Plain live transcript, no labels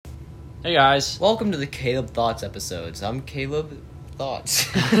Hey guys. Welcome to the Caleb Thoughts episodes. I'm Caleb Thoughts.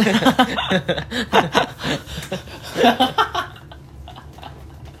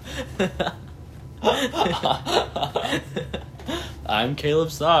 I'm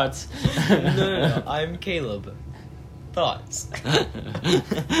Caleb's Thoughts. No, I'm Caleb Thoughts.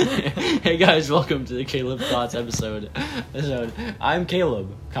 Hey guys, welcome to the Caleb Thoughts episode. I'm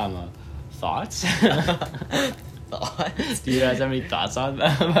Caleb, Thoughts? Thoughts? Do you guys have any thoughts on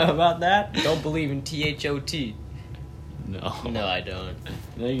about that? Don't believe in THOT. No. No, I don't.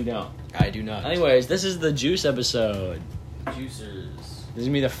 No, you don't. I do not. Anyways, this is the Juice episode. Juicers. This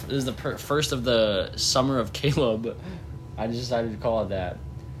is the first of the summer of Caleb. I just decided to call it that.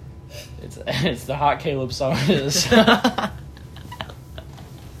 It's the hot Caleb summer. It's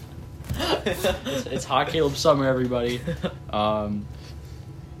hot Caleb summer, everybody.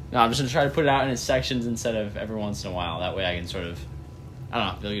 No, I'm just gonna try to put it out in sections instead of every once in a while. That way, I can sort of, I don't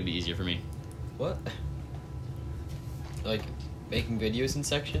know, I feel like it'd be easier for me. What? Like making videos in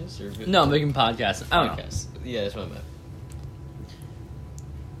sections, or No, I'm making podcasts. I don't know. Yeah, that's what I meant.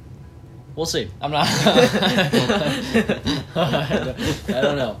 We'll see. I'm not. I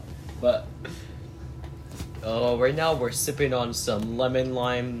don't know, but right now we're sipping on some lemon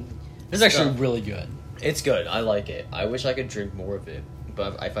lime. it's actually stuff. really good. It's good. I like it. I wish I could drink more of it,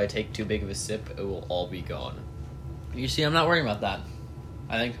 but if I take too big of a sip, it will all be gone. You see, I'm not worrying about that.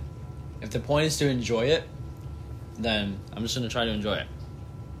 I think if the point is to enjoy it, then I'm just gonna try to enjoy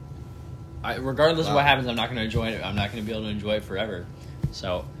it. Regardless of what happens, I'm not gonna enjoy it. I'm not gonna be able to enjoy it forever.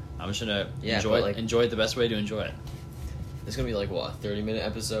 So I'm just gonna enjoy it the best way to enjoy it. It's gonna be like what, a 30-minute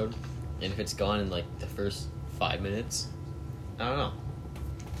episode, and if it's gone in like the first 5 minutes, I don't know.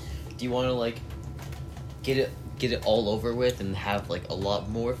 Do you want to like get it all over with and have like a lot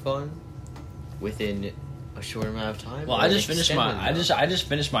more fun within a short amount of time? Well, I just finished mine. I just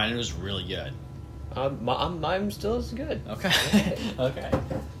finished mine. And it was really good. Mine still is good. Okay. Okay.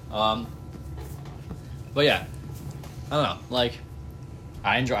 But yeah, I don't know. Like,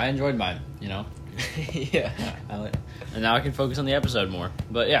 I enjoyed mine. You know. Yeah. And now I can focus on the episode more.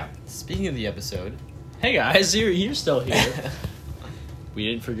 But yeah. Speaking of the episode, Hey guys, you're still here. We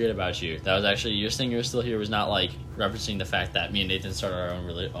didn't forget about you. That was actually, your saying you're still here was not like referencing the fact that me and Nathan started our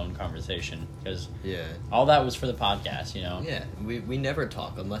own conversation, because yeah, all that was for the podcast, you know. Yeah, we never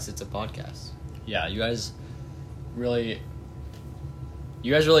talk unless it's a podcast. Yeah, you guys really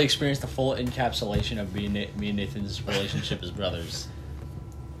experienced the full encapsulation of me and Nathan's relationship as brothers.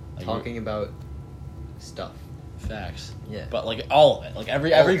 Like, talking about stuff. Facts. Yeah. But like all of it, like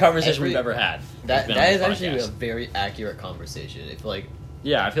every conversation we've ever had. That has been on is this actually podcast. a very accurate conversation. If like,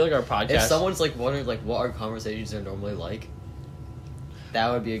 yeah, I feel like our podcast. if someone's like wondering like what our conversations are normally like,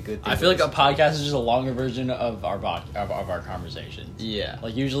 that would be a good thing. I feel like a podcast is just a longer version of our of our conversations. Yeah.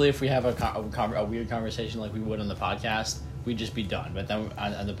 Like usually, if we have a weird conversation like we would on the podcast, we'd just be done. But then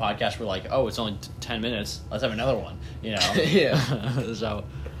on the podcast, we're like, oh, it's only 10 minutes. Let's have another one. You know. Yeah.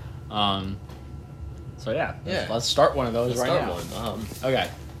 So yeah. Yeah. Let's start one of those Let's right start now. one. Okay.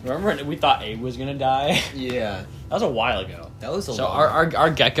 Remember when we thought Abe was gonna die? Yeah. That was a while ago. That was a So long.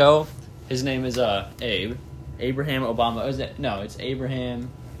 our gecko, his name is Abe. Abraham Obama. Is it? No, it's Abraham.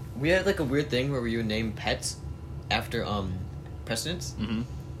 We had like a weird thing where we would name pets after presidents. Mm-hmm.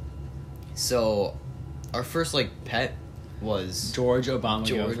 So, our first like pet was George Obama.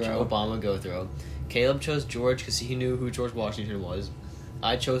 George Gothro. Obama Gothro. Caleb chose George because he knew who George Washington was.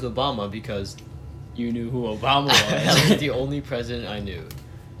 I chose Obama because You knew who Obama that was was. the only president I knew.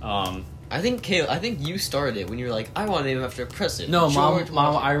 I think you started it when you were like, I want to name him after a president. No, George mom. Washington."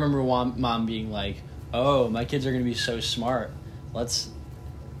 I remember mom being like, "Oh, my kids are gonna be so smart. Let's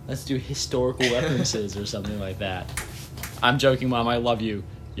do historical references or something like that." I'm joking, Mom. I love you.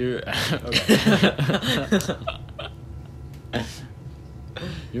 You're okay.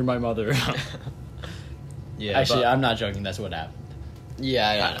 You're my mother. Yeah, Actually, but- I'm not joking. That's what happened.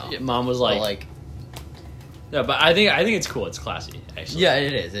 Yeah, I know. Mom was But, like, no, but I think it's cool. It's classy, actually. yeah,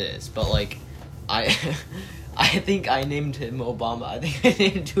 it is. But like, I think I named him Obama. I think I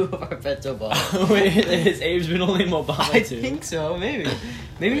named two of our pets Obama. Wait, is Abe's middle name Obama I too? think so. Maybe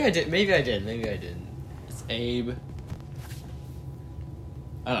I did. Maybe I didn't. It's Abe.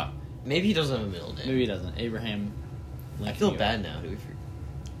 I don't know. Maybe he doesn't have a middle name. Maybe he doesn't. Abraham I Lincoln. feel bad now.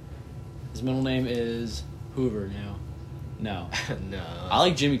 His middle name is Hoover now. No. No. I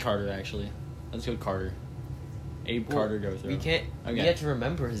like Jimmy Carter, actually. Let's go Carter. Abe Carter go through. We can't. Okay. We have to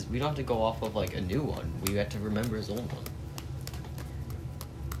remember his. We don't have to go off of like a new one. We have to remember his old one.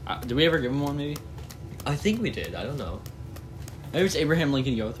 Did we ever give him one, maybe? I think we did. I don't know. Maybe it's Abraham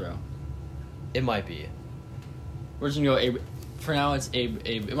Lincoln Gothro. It might be. We're just gonna go For now, it's Abe.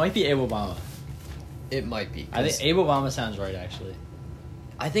 It might be Abe Obama. It might be. I think Abe Obama sounds right, actually.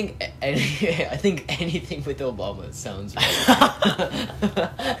 I think anything with Obama sounds right.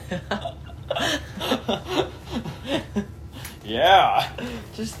 Yeah.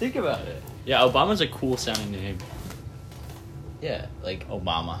 Just think about it. Yeah, Obama's a cool sounding name. Yeah, like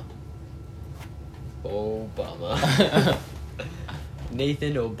Obama. Obama.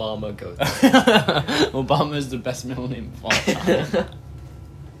 Nathan Obama goes. Obama is the best middle name of all time.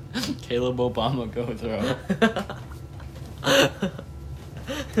 Caleb Obama Gothrow.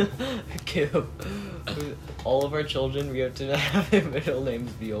 Caleb, all of our children, we have to have their middle names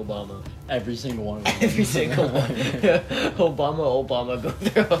be Obama. Every single one of them. Every single one. Obama go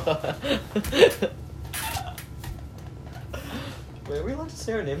through. Wait, are we allowed to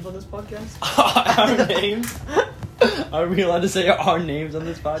say our names on this podcast? Our names? Are we allowed to say our names on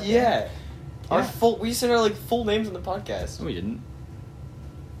this podcast? Yeah. Our Yeah. we said our full names on the podcast. No, we didn't.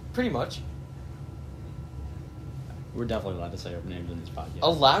 Pretty much. We're definitely allowed to say our names on this podcast.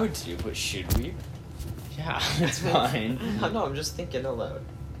 Allowed to, but should we? Yeah, it's fine. No, I'm just thinking aloud.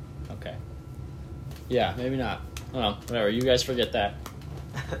 Okay. Yeah, maybe not. I don't know. Whatever. You guys forget that.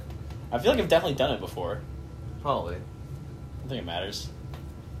 I feel like I've definitely done it before. Probably. I don't think it matters.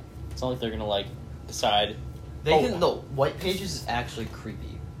 It's not like they're gonna decide. White Pages is actually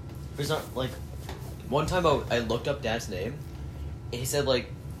creepy. There's not one time I looked up Dad's name, and he said he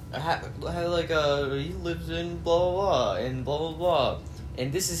lives in blah blah blah and blah blah blah,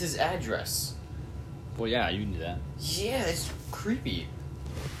 and this is his address. Well, yeah, you can do that. Yeah, it's creepy.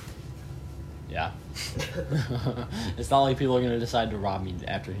 Yeah. It's not like people are gonna decide to rob me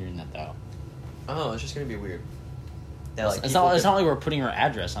after hearing that, though. Oh, it's just gonna be weird. It's not like we're putting our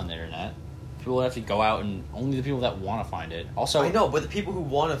address on the internet. People would have to go out, and only the people that want to find it. Also, I know, but the people who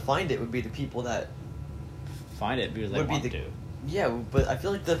want to find it would be the people that find it because they would be want the- to. Yeah, but I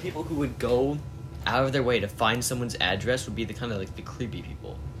feel like the people who would go out of their way to find someone's address would be the kind of the creepy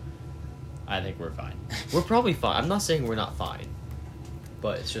people. I think we're fine. We're probably fine. I'm not saying we're not fine,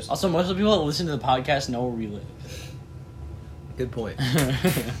 but it's just Also, most of the people that listen to the podcast know where we live. good point.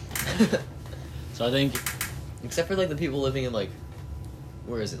 So I think, Except for the people living in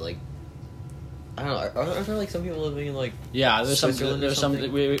where is it I don't know. Are there some people living in yeah, there's some Switzerland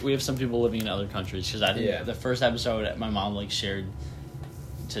or we have some people living in other countries because I think the first episode my mom shared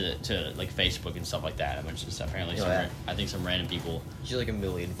to Facebook and stuff like that. Which is apparently I think some random people. She's 1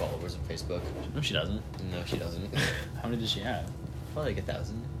 million followers on Facebook. No, she doesn't. No, she doesn't. How many does she have? Probably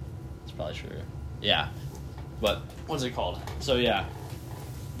 1,000. That's probably true. Yeah, but what's it called? So yeah,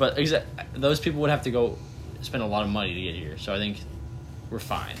 but those people would have to go spend a lot of money to get here. So I think we're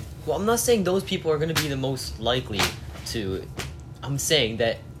fine. Well, I'm not saying those people are going to be the most likely to. I'm saying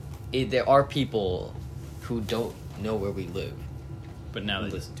that there are people who don't know where we live. But now Who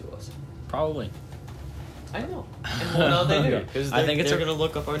they listen to us. Probably. I know. And well, now they do. Because I think it's they're going to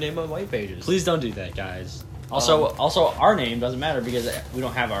look up our name on White Pages. Please don't do that, guys. Also, our name doesn't matter because we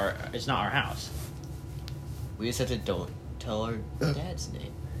don't have it's not our house. We just have to don't tell our dad's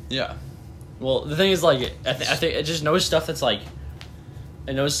name. Yeah. Well, the thing is, I think it just knows stuff that's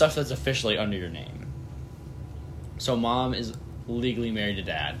it knows stuff that's officially under your name. So mom is legally married to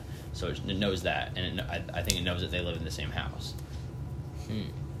dad, so it knows that, and I think it knows that they live in the same house.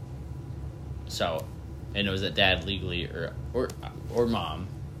 So it knows that dad legally or mom.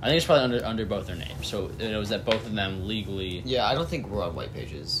 I think it's probably under both their names. So it knows that both of them legally. Yeah, I don't think we're on White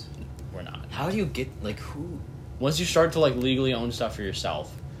Pages. We're not. How do you get who? Once you start to legally own stuff for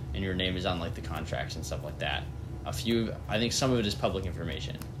yourself, and your name is on the contracts and stuff like that, I think some of it is public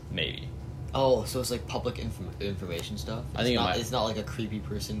information, maybe. Oh, so it's public information stuff. I think it's not a creepy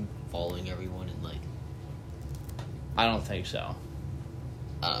person following everyone and I don't think so.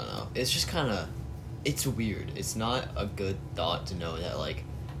 I don't know. It's just kind of, it's weird. It's not a good thought to know that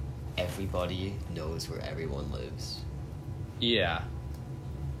everybody knows where everyone lives. Yeah.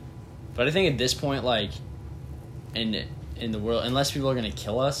 But I think at this point, in the world, unless people are gonna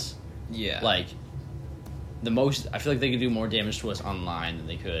kill us, Yeah. I feel like they could do more damage to us online than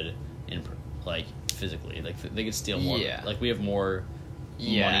they could physically. They could steal more. Yeah. We have more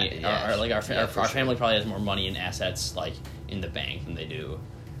money. Yeah. Our family probably has more money and assets in the bank than they do.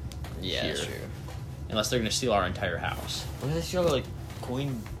 Yeah, here. that's true. Unless they're gonna steal our entire house. What if they steal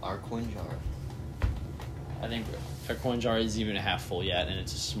our coin jar? I think our coin jar isn't even half full yet, and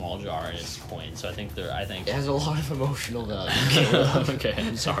it's a small jar and it's coins. So I think It has a lot of emotional value. Okay,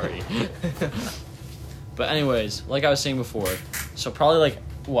 I'm sorry. But anyways, like I was saying before, so probably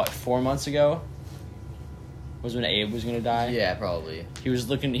 4 months ago was when Abe was gonna die. Yeah, probably.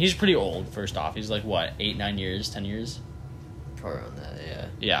 He's pretty old, first off. He's 8, 9 years, 10 years? Probably around that, yeah.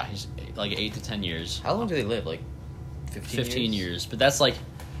 Yeah, he's like 8 to 10 years. How long do they live? Like 15 years. But that's like,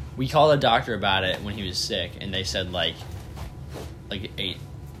 we called a doctor about it when he was sick, and they said like 8-9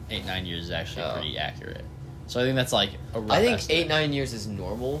 years is actually pretty accurate. So I think that's like a rough I think estimate. 8-9 years is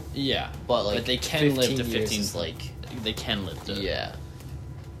normal. Yeah, but like they can live to 15 15. years is like They can live to. yeah.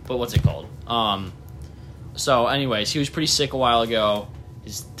 But what's it called? So anyways, he was pretty sick a while ago.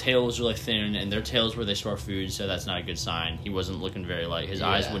 His tail was really thin, and their tails where they store food, so that's not a good sign. He wasn't looking very like his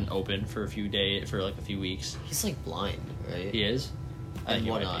eyes wouldn't open for a few weeks. He's like blind, right? He is. I And think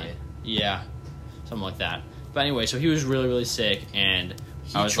he one might be. eye. Yeah, something like that. But anyway, so he was really really sick, and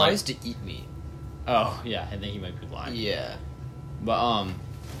He I was tries like, to eat me. oh yeah, I think he might be blind. Yeah. But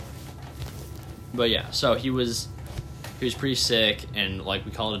yeah, so he was pretty sick, and like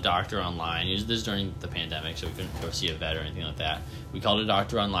we called a doctor online. This is during the pandemic, so we couldn't go see a vet or anything like that. We called a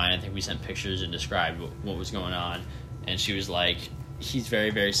doctor online. I think we sent pictures and described what was going on, and she was like, "He's very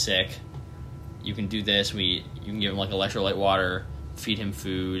very sick. You can do this. You can give him like electrolyte water, feed him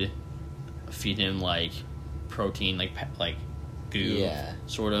food, feed him like protein, like goo,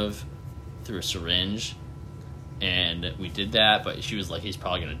 sort of, through a syringe." And we did that, but she was like, "He's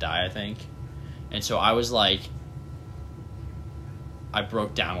probably gonna die, I think." And so I was like, I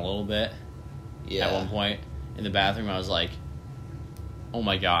broke down a little bit at one point in the bathroom. I was like, oh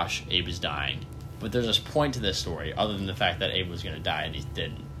my gosh, Abe is dying. But there's this point to this story, other than the fact that Abe was going to die and he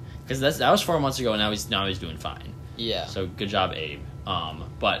didn't. Because that was 4 months ago, and now he's doing fine. Yeah. So good job, Abe.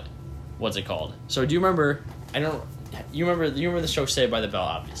 But what's it called? So do you remember? You remember the show Saved by the Bell?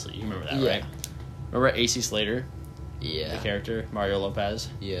 Obviously, you remember that, right? Remember AC Slater? Yeah. The character Mario Lopez.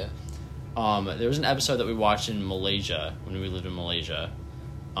 Yeah. There was an episode that we watched in Malaysia when we lived in Malaysia,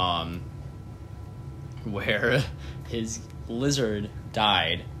 where his lizard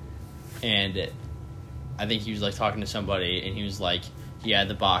died, and I think he was like talking to somebody, and he was like, he had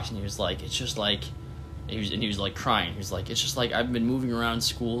the box, and he was like, it's just like, he was like crying. He was like, it's just like I've been moving around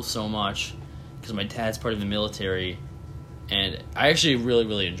school so much because my dad's part of the military, and I actually really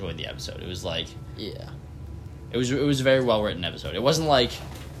really enjoyed the episode. It was like, yeah, it was a very well written episode. It wasn't like.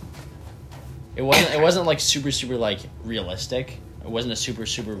 It wasn't like super like realistic. It wasn't a super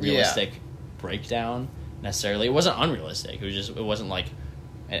realistic breakdown necessarily. It wasn't unrealistic. It wasn't like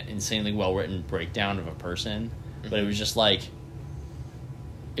an insanely well written breakdown of a person, but it was just like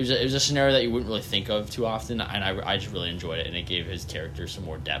it was a scenario that you wouldn't really think of too often, and I just really enjoyed it, and it gave his character some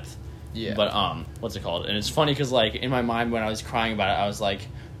more depth. Yeah. But what's it called? And it's funny because like in my mind when I was crying about it, I was like,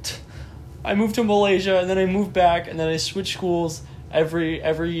 I moved to Malaysia, and then I moved back, and then I switched schools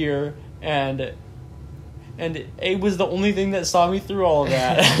every year. And Abe was the only thing that saw me through all of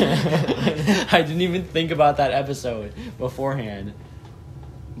that. I didn't even think about that episode beforehand,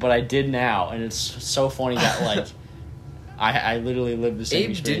 but I did now, and it's so funny that like I literally lived the same Abe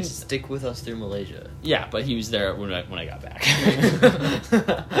experience. didn't stick with us through Malaysia. Yeah, but he was there when I got back.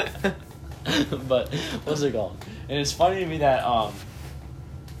 But what's it called? And it's funny to me that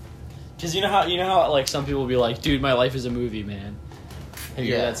because you know how like some people will be like, dude, my life is a movie, man. Have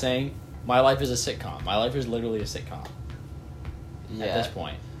you heard that saying? My life is a sitcom. My life is literally a sitcom. Yeah. At this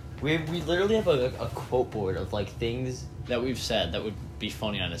point, we literally have a quote board of like things that we've said that would be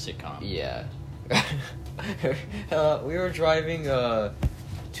funny on a sitcom. Yeah. We were driving to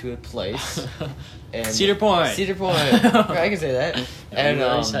a place. And Cedar Point. Cedar Point. I can say that. And you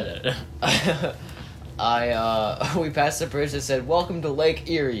already said it. We passed a bridge that said "Welcome to Lake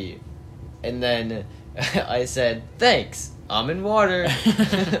Erie," and then I said, "Thanks, I'm in water."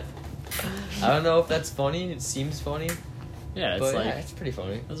 I don't know if that's funny. It seems funny. Yeah, it's but like it's pretty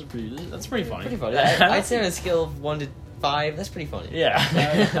funny. That's pretty funny. Pretty funny. I'd say on a scale of 1 to 5, that's pretty funny. Yeah,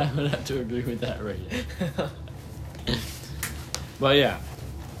 I would have to agree with that rating. But yeah,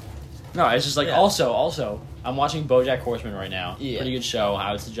 no, it's just like also I'm watching BoJack Horseman right now. Yeah. Pretty good show.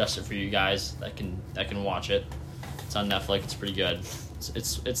 I would suggest it for you guys that can watch it. It's on Netflix. It's pretty good.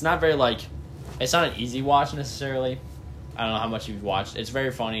 It's not very like, it's not an easy watch necessarily. I don't know how much you've watched. It's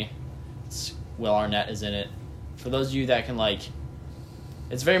very funny. Will Arnett is in it. For those of you that can like,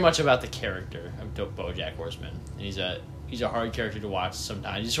 it's very much about the character of BoJack Horseman, and he's a hard character to watch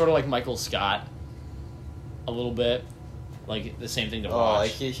sometimes. He's sort of like Michael Scott, a little bit, like the same thing to watch. Oh,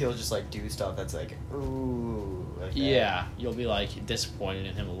 like he'll just like do stuff that's like, ooh. Like that. Yeah, you'll be like disappointed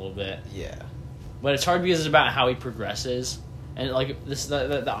in him a little bit. Yeah. But it's hard because it's about how he progresses, and like this,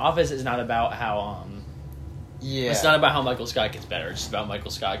 the Office is not about how Yeah. It's not about how Michael Scott gets better. It's just about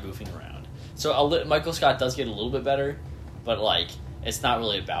Michael Scott goofing around. So Michael Scott does get a little bit better, but like it's not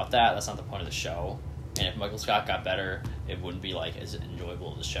really about that. That's not the point of the show. And if Michael Scott got better, it wouldn't be like as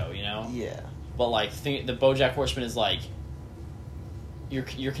enjoyable as the show, you know? Yeah. But like the BoJack Horseman is like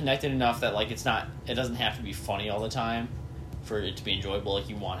you're connected enough that like it doesn't have to be funny all the time for it to be enjoyable. Like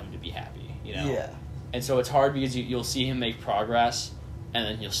you want him to be happy, you know. Yeah. And so it's hard because you'll see him make progress, and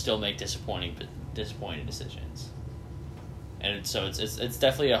then he'll still make disappointing decisions. And so it's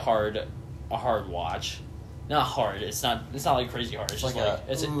definitely a hard watch. Not hard. It's not like crazy hard. It's just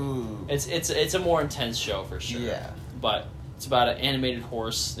it's a more intense show for sure. Yeah. But it's about an animated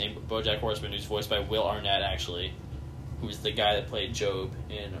horse named BoJack Horseman, who's voiced by Will Arnett, actually, who's the guy that played Job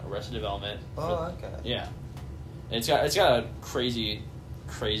in Arrested Development. Oh, okay. Yeah. And it's got a crazy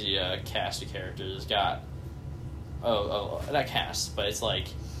cast of characters. It's got not cast, but it's like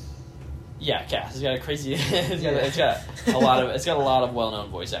cast. It's got a crazy. It's got a lot of well-known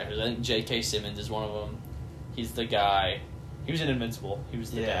voice actors. I think J.K. Simmons is one of them. He's the guy. He was in Invincible. He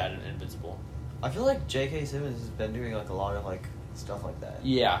was the dad in Invincible. I feel like J.K. Simmons has been doing like a lot of like stuff like that.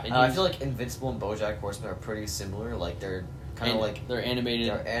 Yeah, and I feel like Invincible and BoJack Horseman are pretty similar. Like they're kind of like they're animated.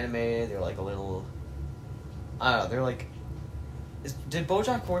 They're like a little. I don't know. They're like. Did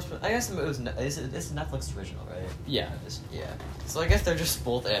BoJack Horseman? I guess it's a Netflix original, right? Yeah, it is. Yeah. So I guess they're just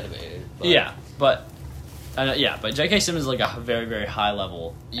both animated. But J.K. Simmons is like a very, very high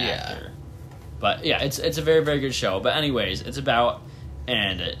level actor. But yeah, it's a very, very good show. But anyways, it's about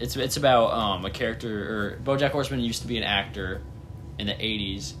a character. Or BoJack Horseman used to be an actor in the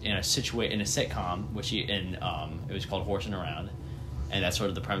 '80s in a sitcom, it was called Horsing Around, and that's sort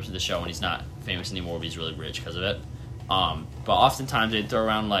of the premise of the show. And he's not famous anymore, but he's really rich because of it. But oftentimes they'd throw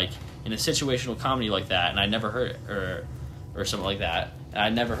around like in a situational comedy like that, and I never heard it, or something like that. And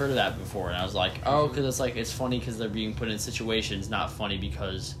I'd never heard of that before, and I was like, oh, because it's funny because they're being put in situations, not funny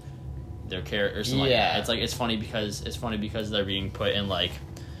because they're or something like that. It's like it's funny because they're being put in like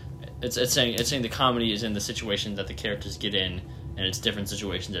it's saying the comedy is in the situations that the characters get in, and it's different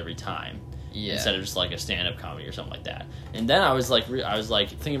situations every time. Yeah. Instead of just like a stand-up comedy or something like that. And then I was like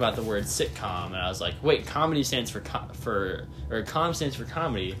thinking about the word sitcom, and I was like, wait, comedy stands for com stands for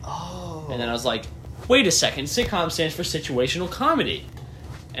comedy. Oh. And then I was like, wait a second, sitcom stands for situational comedy.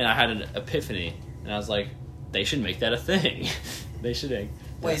 And I had an epiphany, and I was like, they should make that a thing. They should.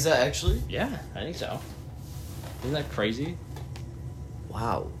 Wait, is that actually? Yeah, I think so. Isn't that crazy?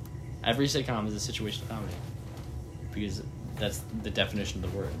 Wow. Every sitcom is a situational comedy because that's the definition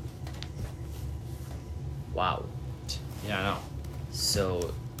of the word. Wow. Yeah, I know.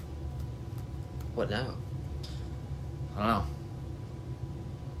 So, what now? I don't know.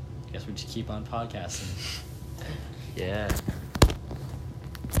 Guess we just keep on podcasting. Yeah.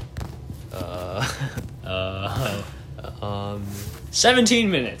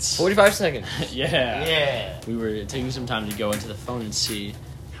 17 minutes. 45 seconds. Yeah. Yeah. We were taking some time to go into the phone and see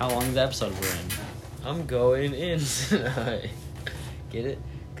how long the episode we're in. I'm going in tonight. Get it?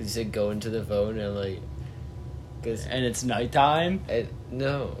 Because you said go into the phone and like... And it's nighttime?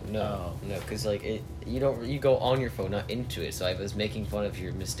 No. Because like you go on your phone, not into it. So I was making fun of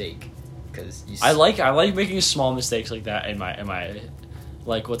your mistake. Because I like making small mistakes like that in my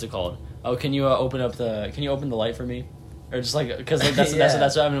like, what's it called? Oh, can you open the light for me? Or just like, because like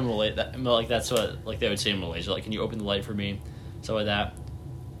that's what I'm in Malaysia. Like that's what like they would say in Malaysia. Like, can you open the light for me? Stuff like that.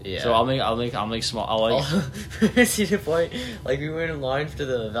 Yeah. So I'll make small. I'll like. See the point? Like we were in line to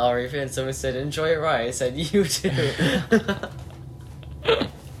the Valerie fan. Someone said, "Enjoy it, right?" I said, "You too."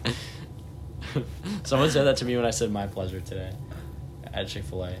 Someone said that to me when I said "my pleasure" today at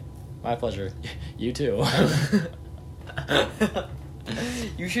Chick-fil-A. My pleasure. You too.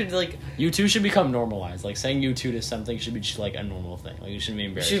 You should like. You too should become normalized. Like saying "you too" to something should be just like a normal thing. Like it shouldn't be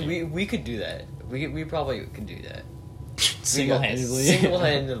embarrassing. We could do that. We probably could do that. Single-handedly.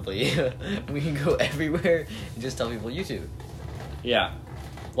 We can go everywhere and just tell people "you too." Yeah.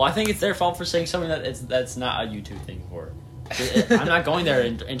 Well, I think it's their fault for saying something that's not a YouTube thing for. I'm not going there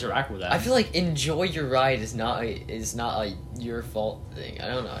and interact with that. I feel like enjoy your ride is not a your fault thing. I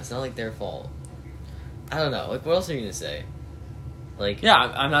don't know. It's not like their fault. I don't know. Like, what else are you gonna say? Like, yeah,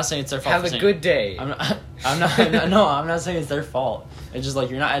 I'm not saying it's their fault. Have a good day. I'm not saying it's their fault. It's just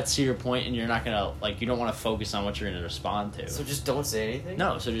like you're not at Cedar Point and you're not gonna you don't want to focus on what you're gonna respond to. So just don't say anything.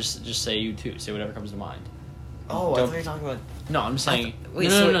 No, so just say "you too." Say whatever comes to mind. Oh, I thought you were talking about. No, I'm saying.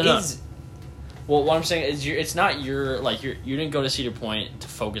 No. Well, what I'm saying is, it's not you didn't go to Cedar Point to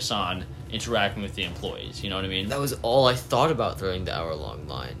focus on interacting with the employees. You know what I mean? That was all I thought about during the hour-long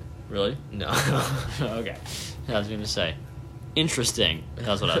line. Really? No. Okay. I was gonna say. Interesting.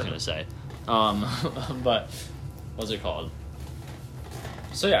 That's what I was gonna say. But what's it called?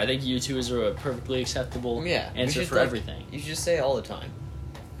 So yeah, I think "you too" is a perfectly acceptable answer for everything. You should just say it all the time.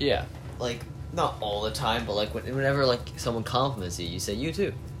 Yeah. Like, not all the time, but like whenever like someone compliments you, you say "you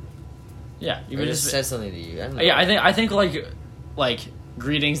too." Yeah, you just said something to you. I don't know. Yeah, I think like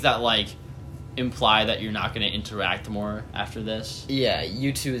greetings that like imply that you're not going to interact more after this, Yeah,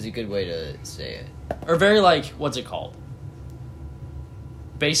 you too is a good way to say it. or very like what's it called?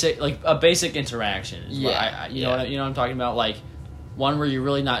 Basic, like a basic interaction. Is what Yeah, you know what I'm talking about, like one where you're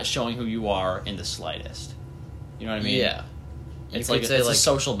really not showing who you are in the slightest. You know what I mean? Yeah. It's You like could say, it's like- a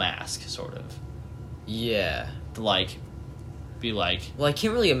social mask, sort of, Yeah. to like be like. Well, I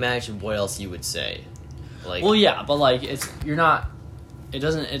can't really imagine what else you would say. Like, Well, yeah, but like you're not. It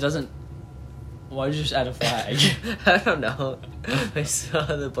doesn't. Why did you just add a flag? I don't know. I saw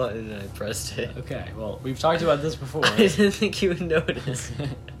the button and I pressed it. Okay, well, we've talked about this before. I didn't think you would notice.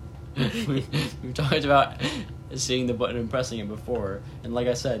 We've talked about seeing the button and pressing it before, and like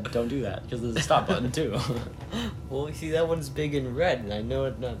I said, don't do that because there's a stop button too. Well, you see, that one's big and red, and I know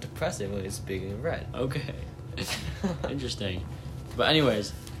not to press it when it's big and red. Okay, interesting. But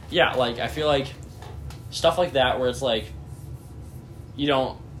anyways, yeah, like I feel like stuff like that where it's like you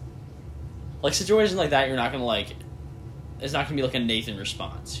don't like situations like that. You're not gonna like. It's not gonna be like a Nathan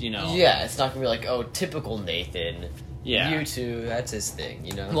response, you know. Yeah, it's not gonna be like, oh, typical Nathan. Yeah. You two, that's his thing,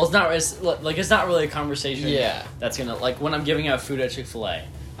 you know? Well, it's not. It's like it's not really a conversation. Yeah. That's gonna like when I'm giving out food at Chick-fil-A,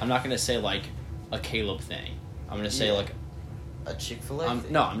 I'm not gonna say like a Caleb thing. I'm gonna say Yeah. like A Chick-fil-A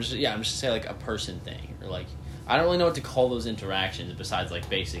thing? no. I'm just say like a person thing or like I don't really know what to call those interactions besides like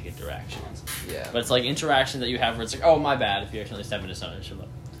basic interactions. Yeah. But it's like interactions that you have where it's like, oh my bad if you accidentally step into something.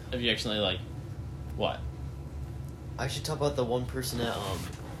 If you accidentally like what? I should talk about the one person at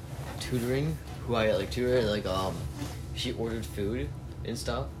tutoring who I like tutored. Like she ordered food and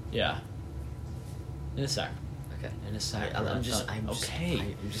stuff. Yeah. In a sec. Okay. In a sec. I'm we're not just. done. I'm just. okay.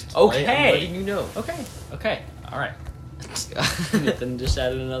 I'm just. Okay. I'm letting you know. Okay. Okay. All right. Then just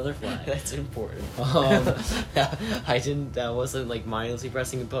added another flag. That's important. I didn't. That wasn't like mindlessly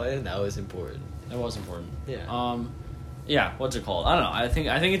pressing a button. That was important. That was important. Yeah. Yeah. What's it called? I don't know. I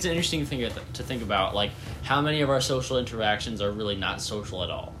think it's an interesting thing to think about. Like how many of our social interactions are really not social at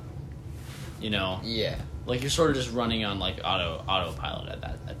all. You know. Yeah. Like you're sort of just running on like autopilot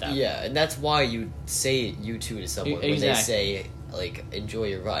at that. Yeah, and that's why you say you two to someone when they Exactly. say like enjoy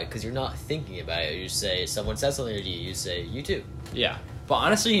your ride because you're not thinking about it. You say someone says something to you, you say you too. Yeah. But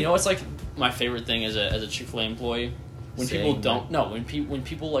honestly, you know what's like my favorite thing as a Chick-fil-A employee when Saying people don't when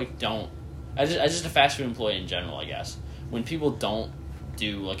people like don't as just a fast food employee in general, I guess. When people don't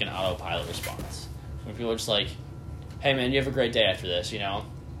do like an autopilot response. When people are just like, "Hey man, you have a great day after this," you know?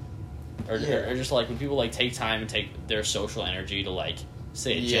 Or just like when people like take time and take their social energy to like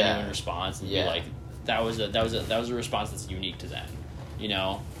say a genuine response and be like that was a response that's unique to them, you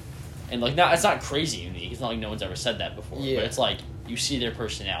know, and like it's not crazy unique. It's not like no one's ever said that before, but it's like you see their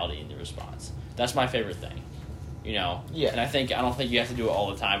personality in the response. That's my favorite thing, you know. Yeah. And I don't think you have to do it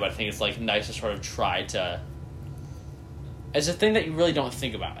all the time, but I think it's like nice to sort of try to. It's a thing that you really don't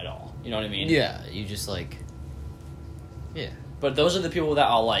think about at all. You know what I mean? Yeah, you just like. Yeah. But those are the people that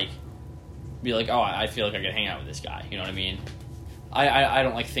I'll like. Be like, oh, I feel like I could hang out with this guy. You know what I mean? I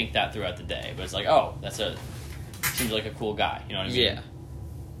don't like think that throughout the day, but it's like, oh, seems like a cool guy. You know what I mean? Yeah.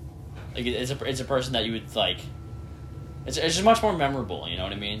 Like it's a person that you would like. It's just much more memorable. You know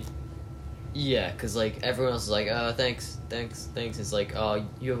what I mean? Yeah, because like everyone else is like, thanks. It's like,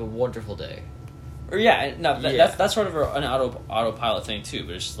 you have a wonderful day. Or that's sort of an autopilot thing too.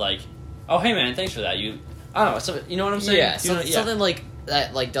 But it's just like, oh, hey man, thanks for that. I don't know. So, you know what I'm saying? Yeah, You know- something like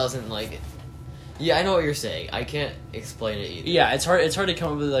that like doesn't like. Yeah, I know what you're saying. I can't explain it either. Yeah, it's hard to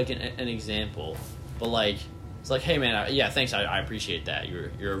come up with like an example, but like it's like, hey man, thanks, I appreciate that.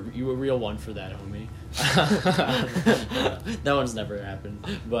 You a real one for that, homie. That one's never happened,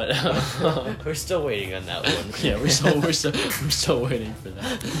 but We're still waiting on that one. yeah, we're still waiting for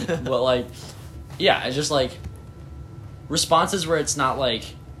that. But like, yeah, it's just like responses where it's not like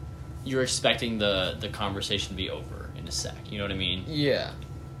you're expecting the conversation to be over in a sec. You know what I mean? Yeah.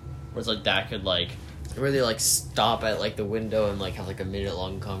 Where it's like that could like. Where they like stop at like the window and like have like a minute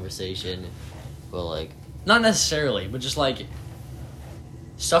long conversation, but like Not necessarily, but just like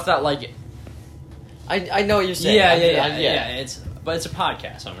stuff that like. I know what you're saying. Yeah. It's a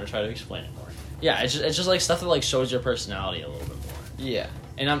podcast, so I'm gonna try to explain it more. Yeah, it's just like stuff that like shows your personality a little bit more. Yeah.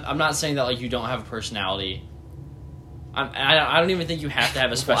 And I'm not saying that like you don't have a personality. I don't even think you have to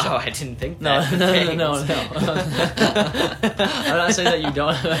have a special. Wow, I didn't think No. that. No. I'm not saying that you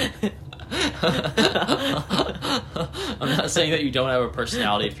don't. I'm not saying that you don't have a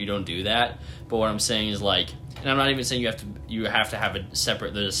personality if you don't do that. But what I'm saying is like, and I'm not even saying you have to have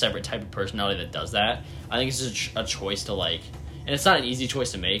there's a separate type of personality that does that. I think it's just a choice to like, and it's not an easy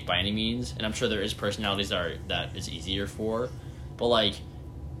choice to make by any means. And I'm sure there is personalities that is easier for, but like.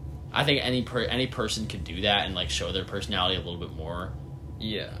 I think any person could do that and like show their personality a little bit more,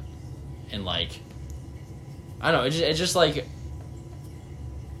 Yeah. And like, I don't know, it's just like,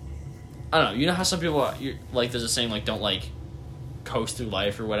 I don't know, you know how some people are, like, there's a saying like, don't like coast through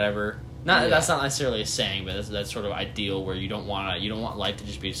life or whatever. Not That's not necessarily a saying, but that's sort of ideal where you don't want life to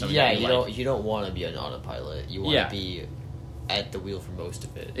just be something. Yeah, that you don't want to be an autopilot. You want to be at the wheel for most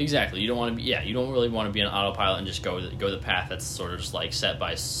of it. Exactly. You don't want to be. Yeah, you don't really want to be an autopilot and just go the path that's sort of just like set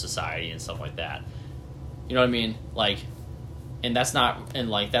by society and stuff like that. You know what I mean? Like, and that's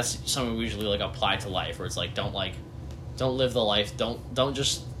something we usually like apply to life, where it's like don't live the life. Don't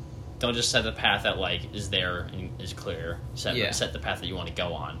just set the path that like is there and is clear. Set the path that you want to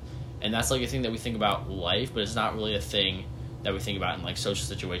go on. And that's like a thing that we think about life, but it's not really a thing that we think about in like social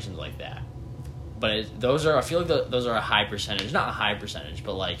situations like that. But I feel like those are a high percentage, not a high percentage,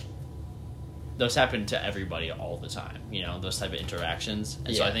 but like those happen to everybody all the time, you know, those type of interactions.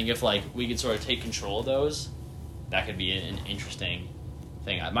 And so I think if like we could sort of take control of those, that could be an interesting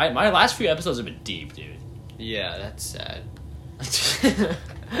thing. My last few episodes have been deep, dude. Yeah, that's sad.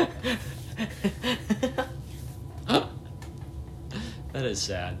 That is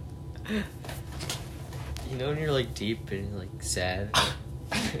sad. You know when you're like deep and like sad?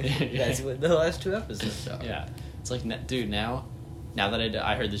 That's what the last 2 episodes are. Yeah. It's like, dude, now that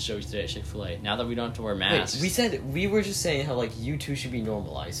I heard this joke today at Chick-fil-A, now that we don't have to wear masks. Wait, we were just saying how like you two should be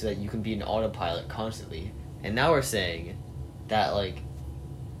normalized so that you can be an autopilot constantly. And now we're saying that like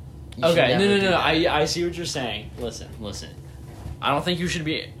okay, no. I see what you're saying. Listen. I don't think you should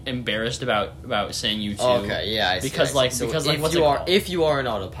be embarrassed about saying you too. Okay, yeah, I see. Because what's it called? If you are an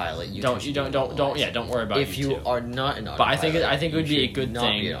autopilot, you don't worry about if you are not an autopilot. But I think it would be a good not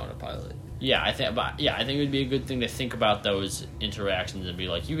thing. Be an autopilot. Yeah, I think it would be a good thing to think about those interactions and be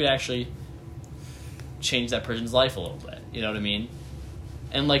like, you could actually change that person's life a little bit. You know what I mean?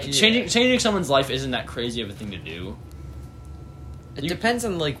 And like changing someone's life isn't that crazy of a thing to do. It depends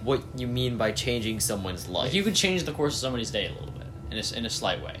on like what you mean by changing someone's life. Like, you could change the course of somebody's day a little bit in a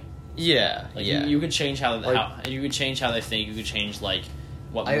slight way. Yeah, like you could change how you could change how they think. You could change like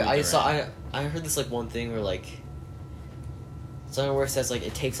what mood I heard this like one thing where like something where it says like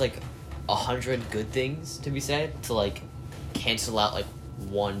it takes like 100 good things to be said to like cancel out like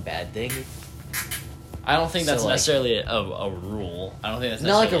one bad thing. I don't think that's necessarily a rule. I don't think that's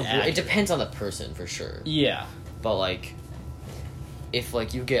not necessarily like a rule. It depends on the person for sure. Yeah, but like if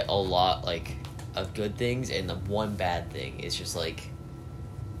like you get a lot like of good things and the one bad thing, it's just like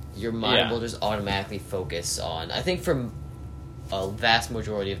your mind will just automatically focus on. I think for a vast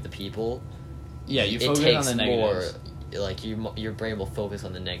majority of the people, you focus on the negatives. More like your brain will focus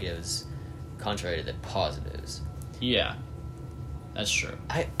on the negatives, contrary to the positives. Yeah, that's true.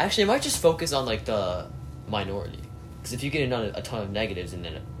 I might just focus on like the minority, because if you get a ton of negatives and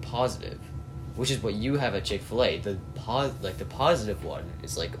then a positive, which is what you have at Chick-fil-A, the positive one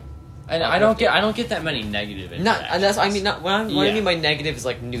is like. And I don't get that many negative interactions. I mean by negative is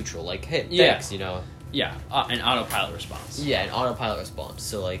like neutral, like hey, thanks, you know. Yeah, an autopilot response. Yeah, an autopilot response.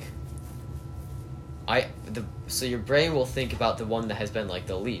 So like, so your brain will think about the one that has been like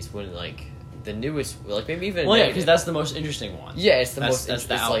the least, when like the newest, like maybe even. Well, because that's the most interesting one. Yeah, it's the most. That's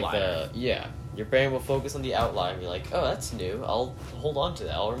the outlier. Like your brain will focus on the outlier and be like, oh, that's new. I'll hold on to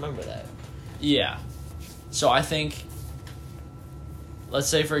that. I'll remember that. Yeah, so I think. Let's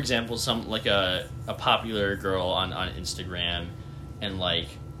say, for example, some like a popular girl on Instagram, and like,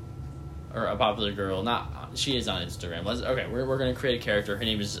 or a popular girl, she is on Instagram. We're gonna create a character. Her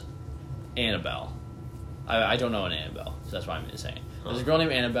name is Annabelle. I don't know an Annabelle, so that's why I'm saying. There's a girl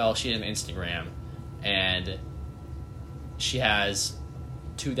named Annabelle. She has an Instagram, and she has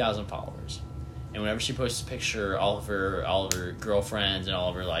 2,000 followers. And whenever she posts a picture, all of her girlfriends and all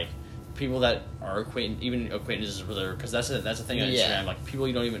of her like. People that are acquaintances with her, because that's a thing on Instagram. Like people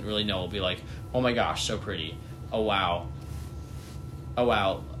you don't even really know will be like, "Oh my gosh, so pretty! Oh wow,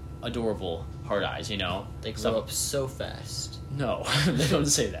 adorable, hard eyes." You know, they grow up so fast. No, they don't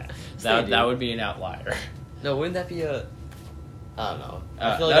say that. That would be an outlier. No, wouldn't that be a? I don't know.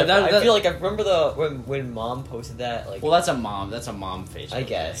 I feel like I remember when Mom posted that. Like, well, that's a mom Facebook. I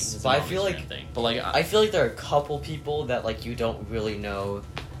guess, thing. But I feel like thing. But like I feel like there are a couple people that like you don't really know.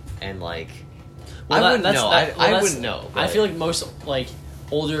 And like, well, I wouldn't know. I wouldn't know. I feel like most like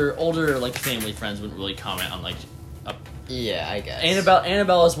older like family friends wouldn't really comment on like. Yeah, I guess.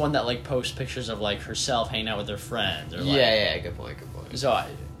 Annabelle is one that like posts pictures of like herself hanging out with her friends. Or, like, yeah. Good point. So,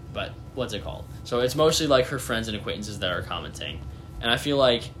 but what's it called? So it's mostly like her friends and acquaintances that are commenting, and I feel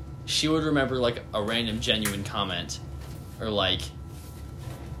like she would remember like a random genuine comment, or like,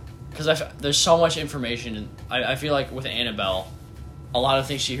 because there's so much information, and I feel like with Annabelle. A lot of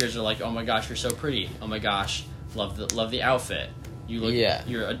things she hears are like, "Oh my gosh, you're so pretty. Oh my gosh, love the outfit.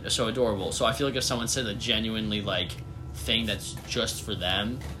 you're so adorable. So I feel like if someone said a genuinely like thing that's just for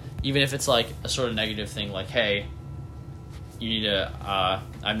them, even if it's like a sort of negative thing, like, hey, you need to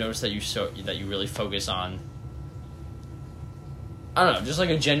I've noticed that you really focus on, I don't know, just like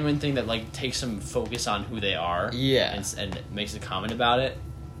a genuine thing that like takes some focus on who they are, and makes a comment about it,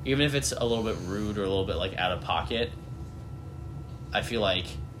 even if it's a little bit rude or a little bit like out of pocket. I feel like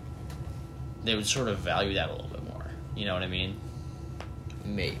they would sort of value that a little bit more. You know what I mean?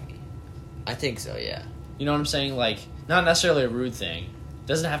 Maybe. I think so, yeah. You know what I'm saying? Like, not necessarily a rude thing. It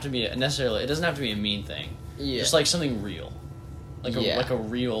doesn't have to be a mean thing. Yeah. Just like something real. Like a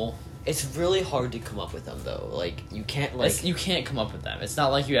real. It's really hard to come up with them though. Like you can't like you can't come up with them. It's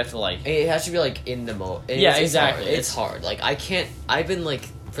not like you have to like. It has to be like in the moment. Yeah, exactly. It's hard. Like I can't. I've been like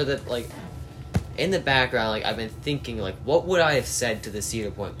for the like. In the background, like I've been thinking, like what would I have said to the Cedar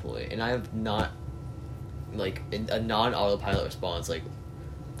Point boy, and I have not, like a non-autopilot response. Like,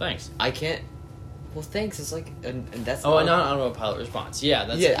 thanks. I can't. Well, thanks. It's like, and that's. Oh, a non-autopilot response. Yeah,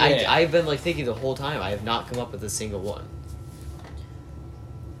 that's. Yeah, I've been like thinking the whole time. I have not come up with a single one.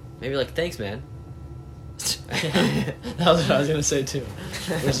 Maybe like thanks, man. That was what I was gonna say too.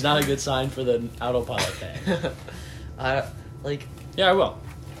 Which is not a good sign for the autopilot thing. Like. Yeah, I will.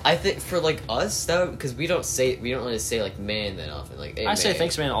 I think for like us though, because we don't really say like man that often. Like hey, I say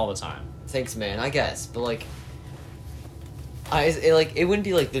thanks man all the time. Thanks man, I guess, but like, it wouldn't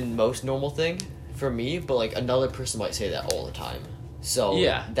be like the most normal thing for me, but like another person might say that all the time. So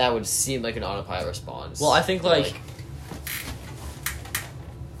yeah, that would seem like an autopilot response. Well, I think like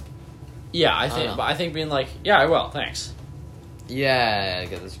yeah, I think being like yeah, I will, thanks. Yeah, I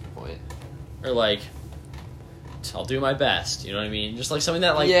guess that's a good point. Or like. I'll do my best. You know what I mean? Just like something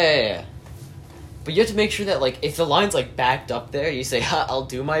that like yeah. But you have to make sure that like if the line's like backed up there, you say I'll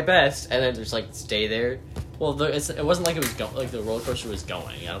do my best, and then just like stay there. Well, it wasn't like it was like the roller coaster was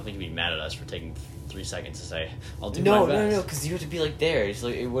going. I don't think you'd be mad at us for taking 3 seconds to say I'll do my best. No, because you have to be like there. It's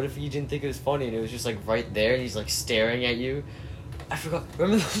like what if you didn't think it was funny and it was just like right there and he's like staring at you? I forgot.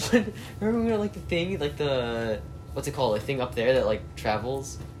 Remember when like the thing like the what's it called? The thing up there that like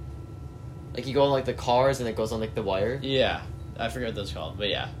travels. Like, you go on, like, the cars, and it goes on, like, the wire? Yeah. I forget what that's called. But,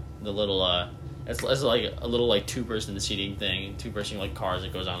 yeah. The little, it's like a little, like, two-person seating thing. Two-person, like, cars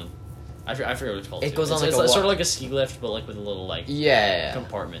that goes on. I forget what it's called. It goes on, it's like, sort of like a ski lift, but, like, with a little, like... Yeah.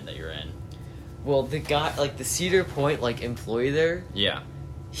 Compartment that you're in. Well, the guy, like, the Cedar Point, like, employee there... Yeah.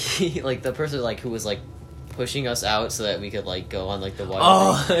 He, like, the person, like, who was, like, pushing us out so that we could, like, go on, like, the wire.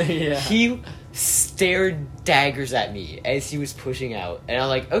 Oh, yeah. He stared daggers at me as he was pushing out. And I'm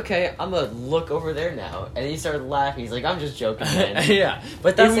like, okay, I'm gonna look over there now. And he started laughing. He's like, I'm just joking, man. Yeah.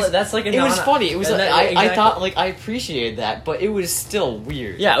 But that's like a It was funny. It was like, exactly. I thought, like, I appreciated that, but it was still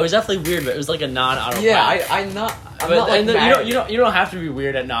weird. Yeah, it was definitely weird, but it was like a non-autopilot. Yeah, I'm not like, mad. You don't have to be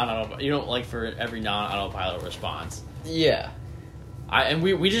weird at non-autopilot. You don't, like, for every non-autopilot response. Yeah.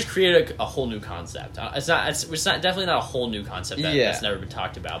 We just created a whole new concept. It's not definitely not a whole new concept that's never been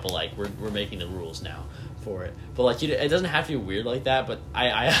talked about, but like we're making the rules now for it. But like it doesn't have to be weird like that. But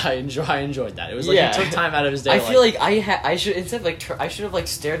I enjoyed that. It was like he took time out of his day. I feel like I should instead of like I should have like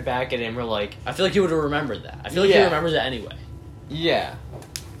stared back at him or like I feel like he would have remembered that. I feel like he remembers it anyway. Yeah,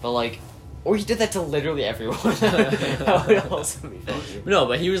 but like. Or he did that to literally everyone. That would also be funny. No,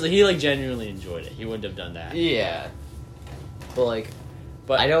 but he like genuinely enjoyed it. He wouldn't have done that. Yeah. But like,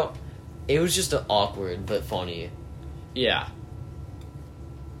 I don't. It was just awkward but funny. Yeah.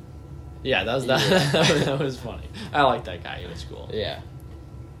 Yeah, that was that was funny. I like that guy. He was cool. Yeah.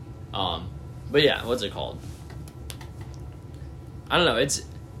 But yeah, what's it called? I don't know. It's.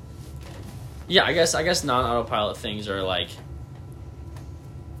 Yeah, I guess non-autopilot things are like.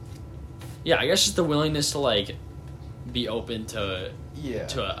 Yeah, I guess just the willingness to like be open to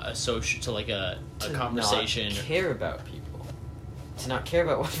a social to like a conversation. Not care about people. To not care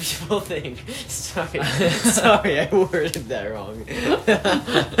about what people think. Sorry, I worded that wrong.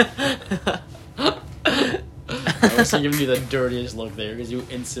 I was giving you the dirtiest look there because you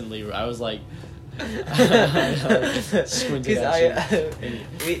instantly. I was like. Squinting at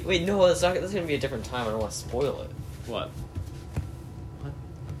you. Wait, no, that's gonna be a different time. I don't want to spoil it. What?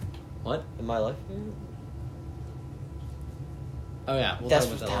 What? In my life? Oh yeah, that's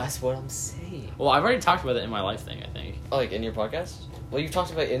what I'm saying. Well, I've already talked about it in my life thing, I think. Oh, like in your podcast? Well, you've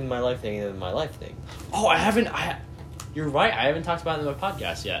talked about in my life thing and in my life thing. Oh, I haven't. You're right. I haven't talked about it in my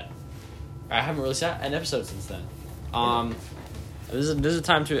podcast yet. I haven't really sat an episode since then. This is a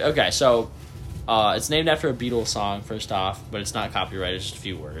time to. Okay, so it's named after a Beatles song. First off, but it's not copyrighted. It's just a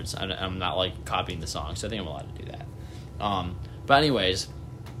few words. I'm not like copying the song, so I think I'm allowed to do that. But anyways.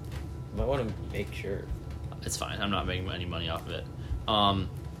 I want to make sure. It's fine. I'm not making any money off of it.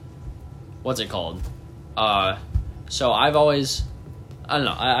 What's it called? So I've always, I don't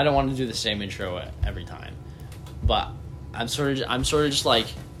know. I don't want to do the same intro every time, but I'm sort of just like,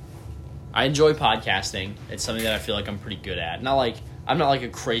 I enjoy podcasting. It's something that I feel like I'm pretty good at. I'm not like a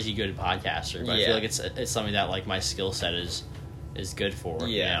crazy good podcaster, but I feel like it's something that like my skill set is good for.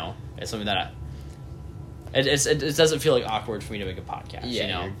 You know, it's something that it doesn't feel like awkward for me to make a podcast. Yeah, you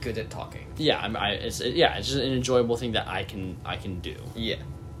know? You're good at talking. Yeah, it's just an enjoyable thing that I can do. Yeah,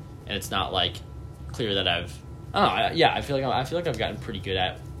 and it's not like clear that I feel like I've gotten pretty good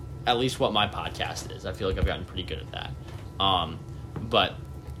at least what my podcast is. I feel like I've gotten pretty good at that.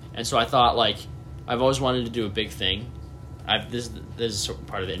 And so I thought, like, I've always wanted to do a big thing. This is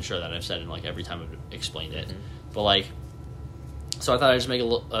part of the intro that I've said in like every time I've explained it, but like, so I thought I'd just make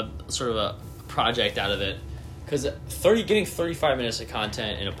a sort of a project out of it, because getting 35 minutes of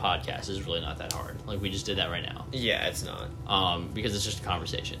content in a podcast is really not that hard. Like, we just did that right now. Yeah, it's not. Because it's just a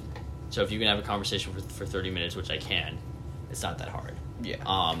conversation. So if you can have a conversation for 30 minutes, which I can, it's not that hard.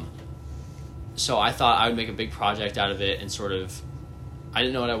 Yeah. So I thought I would make a big project out of it, and sort of, I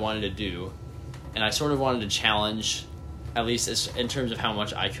didn't know what I wanted to do, and I sort of wanted to challenge, at least in terms of how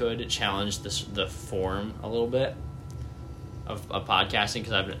much I could, challenge the form a little bit of podcasting,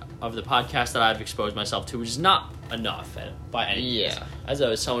 because of the podcast that I've exposed myself to, which is not enough by any means. Yeah.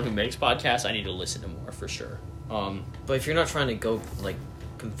 As someone who makes podcasts, I need to listen to more for sure. But if you're not trying to go like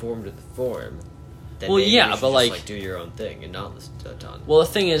conform to the form, then well, maybe yeah, you should but just, like do your own thing and not listen to a ton. Well, the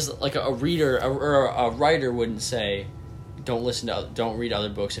thing is, like, a reader or a writer wouldn't say, don't read other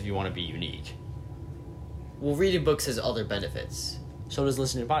books if you want to be unique. Well, reading books has other benefits. So does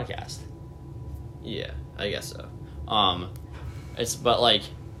listening to podcasts. Yeah, I guess so. But like,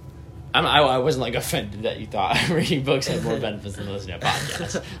 I wasn't like offended that you thought reading books had more benefits than listening to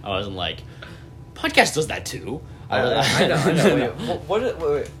podcasts. I wasn't like, podcast does that too. I know. Wait,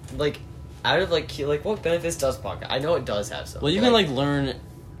 wait, like, out of like what benefits does podcast? I know it does have some. Well, you can like learn.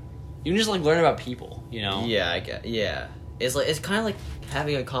 You can just like learn about people, you know. Yeah, I get. Yeah, it's kind of like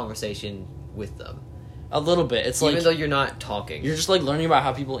having a conversation with them. A little bit. It's even like, though you're not talking, you're just like learning about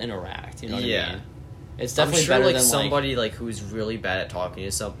how people interact. You know what I mean? It's definitely I'm sure, better like, than somebody like who's really bad at talking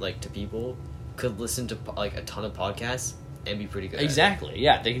to people could listen to like a ton of podcasts and be pretty good. Exactly.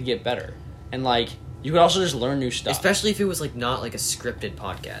 Yeah, they could get better, and like you could also just learn new stuff. Especially if it was like not like a scripted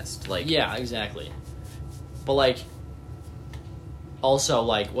podcast. Like, yeah, exactly. But like, also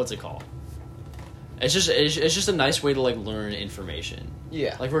like, what's it called? It's just a nice way to like learn information.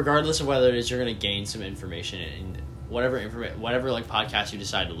 Yeah. Like, regardless of whether it is you're gonna gain some information in whatever like podcast you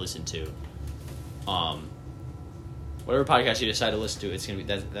decide to listen to. Whatever podcast you decide to listen to, it's gonna be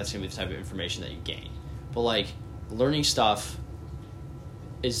that's gonna be the type of information that you gain. But like, learning stuff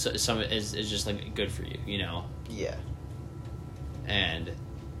is just like good for you, you know. Yeah. And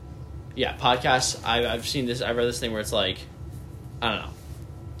yeah, podcasts. I've seen this. I read this thing where it's like, I don't know.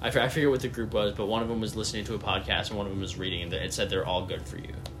 I forget what the group was, but one of them was listening to a podcast and one of them was reading, and it said they're all good for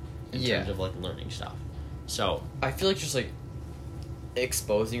you in terms of like learning stuff. So I feel like just like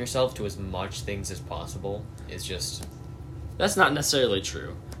exposing yourself to as much things as possible is just that's not necessarily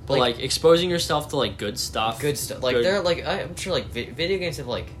true, but like exposing yourself to like good stuff. Like they're like I'm sure like video games have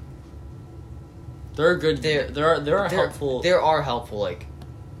like there are helpful. There are helpful like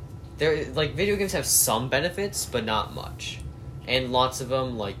video games have some benefits, but not much. And lots of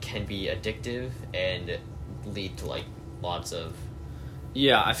them like can be addictive and lead to like lots of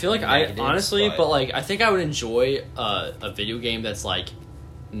Yeah, I feel like negatives, I honestly, but like I think I would enjoy a video game that's like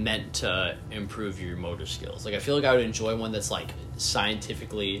meant to improve your motor skills. Like I feel like I would enjoy one that's like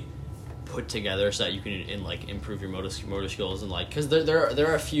scientifically put together so that you can like improve your motor skills, and like because there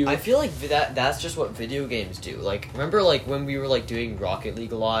are a few. I feel like that's just what video games do. Like remember like when we were like doing Rocket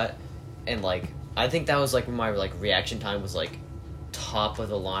League a lot, and like I think that was like when my like reaction time was like top of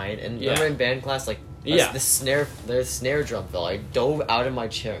the line. And remember in band class like the snare drum fell. I dove out of my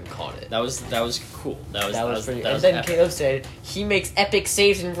chair and caught it. That was cool. That was pretty. And then Caleb said he makes epic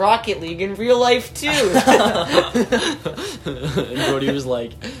saves in Rocket League in real life too. And Brody was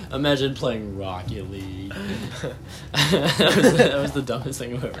like, "Imagine playing Rocket League." that was the dumbest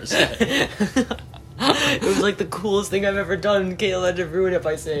thing I've ever said. It was like the coolest thing I've ever done. Caleb had to ruin it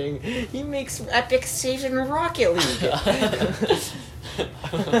by saying he makes epic saves in Rocket League.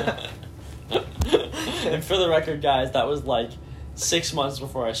 And for the record, guys, that was like 6 months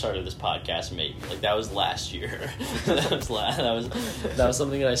before I started this podcast. Maybe like that was last year. that was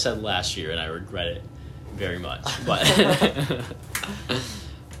something that I said last year, and I regret it very much. But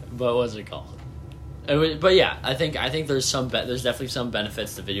but what's it called? But yeah, I think there's definitely some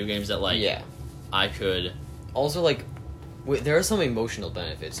benefits to video games that like I could also like Wait, there are some emotional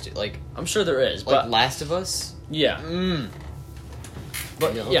benefits too. Like I'm sure there is, like but Last of Us. yeah.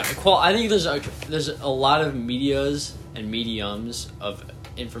 But No. yeah, I think there's a lot of medias and mediums of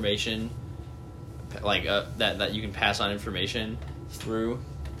information, like that you can pass on information through,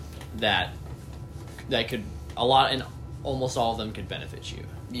 that could a lot, and almost all of them could benefit you.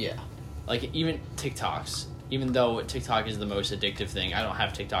 Yeah. Like even TikToks, even though TikTok is the most addictive thing. I don't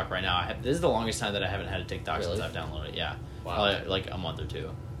have TikTok right now. This is the longest time that I haven't had a TikTok since Really? I've downloaded it. Yeah, Wow. probably like a month or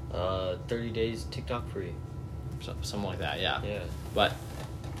two, 30 days TikTok free. something like that. Yeah. Yeah. But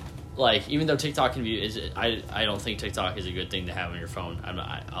like, even though TikTok can be, I don't think TikTok is a good thing to have on your phone.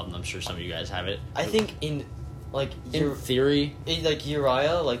 I'm sure some of you guys have it. I think in theory, like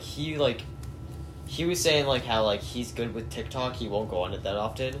Uriah, like he was saying like how like he's good with TikTok, he won't go on it that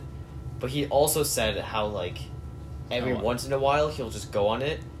often, but he also said how like every once in a while he'll just go on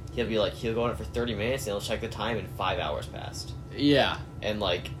it. He'll go on it for 30 minutes and he'll check the time and 5 hours passed. yeah. And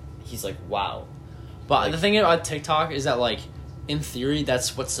like he's like, wow. But Like- the thing about TikTok is that like, in theory,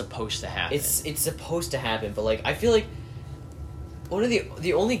 that's what's supposed to happen. It's supposed to happen, but like I feel like one of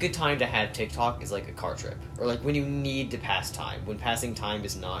the only good time to have TikTok is like a car trip, or like when you need to pass time, when passing time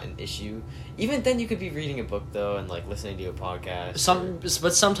is not an issue. Even then, you could be reading a book though and like listening to a podcast.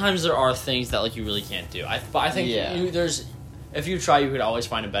 But sometimes there are things that like you really can't do. But I think Yeah. if you try, you could always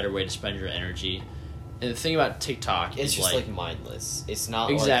find a better way to spend your energy. And the thing about TikTok It's is just like mindless. It's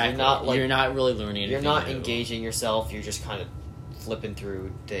not exactly. Like, you're not really learning anything. you're not new. engaging yourself. You're just kind of flipping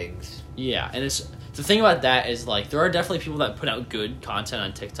through things. Yeah, and it's the thing about that is like there are definitely people that put out good content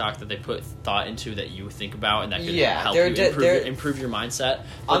on TikTok that they put thought into that you think about and that could help you improve your mindset.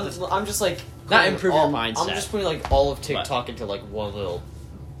 But I'm just like not putting improve all- your mindset. I'm just putting like all of TikTok into like one little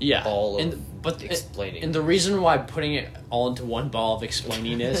yeah, ball of explaining. explaining. And the reason why putting it all into one ball of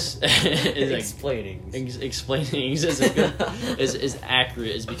explaining this is like, explaining. explaining is accurate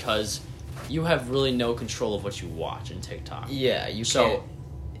is because you have really no control of what you watch in TikTok. Yeah, you So- can't.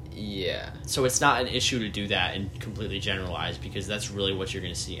 Yeah. So it's not an issue to do that and completely generalize because that's really what you're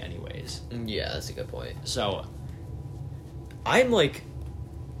going to see anyways. Yeah, that's a good point. So I'm like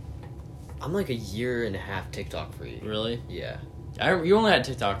a year and a half TikTok free. really, Yeah. you only had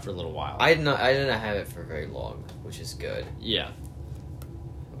TikTok for a little while. I didn't have it for very long, which is good. Yeah.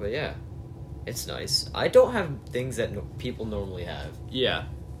 But yeah, it's nice. I don't have things that people normally have. Yeah.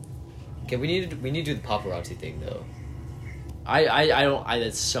 Okay, we need to do the paparazzi thing though. I don't.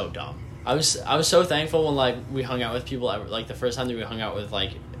 That's so dumb. I was so thankful when like we hung out with people. Like the first time that we hung out with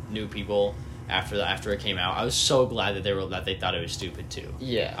like new people after it came out. I was so glad that they thought it was stupid too.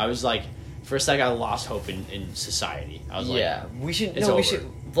 Yeah. I was like, for a second, I lost hope in society. I was like, Yeah, we should. it's No, we over. should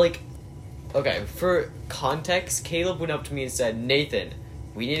like. Okay, for context, Caleb went up to me and said, "Nathan,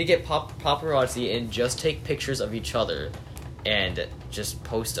 we need to get paparazzi and just take pictures of each other, and just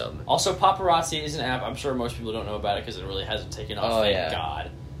post them." Also, Paparazzi is an app. I'm sure most people don't know about it because it really hasn't taken off. Oh, thank yeah.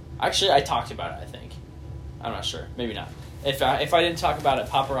 God. Actually, I talked about it. I think. I'm not sure. Maybe not. If I didn't talk about it,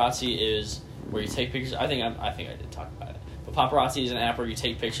 Paparazzi is where you take pictures. I think I did talk about it. But Paparazzi is an app where you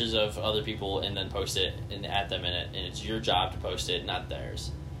take pictures of other people and then post it and add them in it, and it's your job to post it, not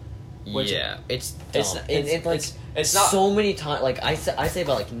theirs. Which- yeah, it's It's dumb. it's not so many times. Like I say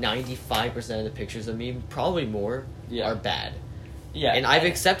about like 95% of the pictures of me, probably more, Yeah. are bad. yeah, And I've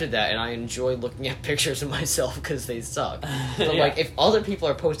accepted that, and I enjoy looking at pictures of myself because they suck. But Yeah. like, if other people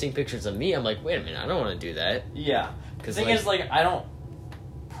are posting pictures of me, I'm like, wait a minute, I don't want to do that. yeah. The 'Cause, thing like- is, like, I don't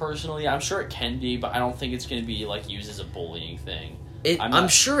personally. I'm sure it can be, but I don't think it's going to be like used as a bullying thing. I'm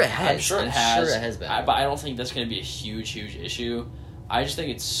sure it has. I'm sure it has. been. But I don't think that's going to be a huge issue. I just think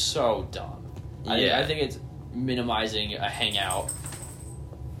it's so dumb. Yeah. I think it's minimizing a hangout.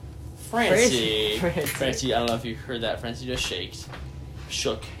 Francie. Francie. I don't know if you heard that. Francie just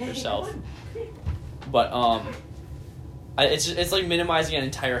shook herself. But it's like minimizing an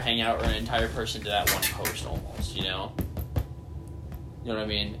entire hangout or an entire person to that one post almost. You know. You know what I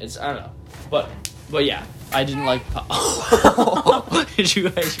mean? I don't know. But yeah, I didn't like. Did you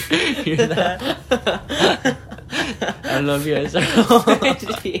guys hear that? I don't know if you guys. I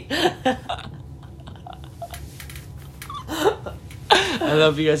don't know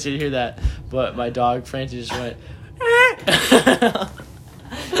if you guys could hear that, but my dog Francie just went.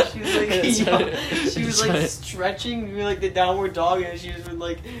 She was like stretching, like the downward dog, and she was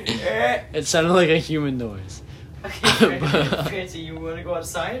like. It sounded like a human noise. Okay, Francie, you want to go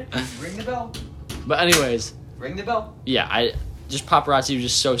outside? Ring the bell. But anyways, Ring the bell. yeah, just paparazzi was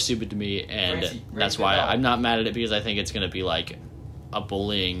just so stupid to me, and Francie, that's ring why the bell. I'm not mad at it because I think it's gonna be like a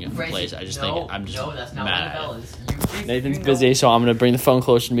bullying place. I just think I'm just that's not mad. what the bell is. Nathan's busy, so I'm gonna bring the phone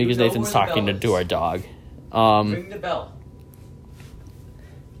closer to me You because know Nathan's where the talking bell to is. our dog. Ring the bell.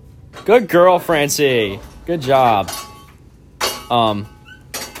 Good girl, Francie. Good job. But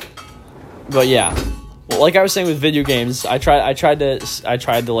yeah, well, like I was saying with video games, I tried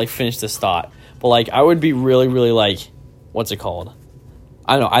to like finish this thought, but like I would be really, really like, what's it called?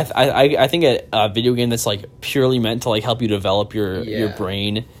 I don't know. I think a video game that's like purely meant to like help you develop your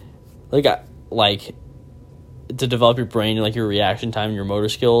brain, like to develop your brain and like your reaction time and your motor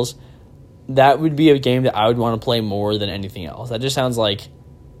skills. That would be a game that I would want to play more than anything else. That just sounds like,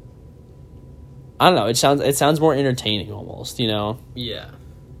 I don't know. It sounds more entertaining almost, you know. Yeah.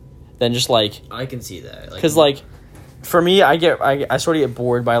 Than just like, I can see that. Because like for me, I sort of get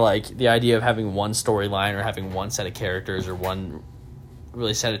bored by like the idea of having one storyline or having one set of characters or one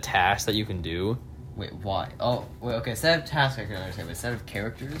really set of tasks that you can do. Wait, why? Oh, wait, okay. Set of tasks I can understand, but set of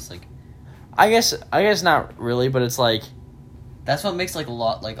characters, like, I guess not really, but it's like that's what makes like a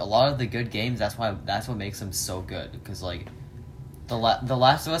lot of the good games. That's what makes them so good. Because like the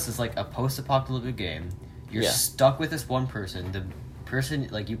Last of Us is like a post-apocalyptic game. You're stuck with this one person. The person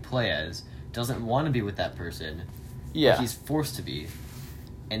like you play as doesn't want to be with that person. Yeah, he's forced to be,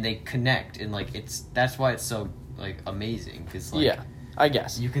 and they connect, and like that's why it's so like amazing. Because like I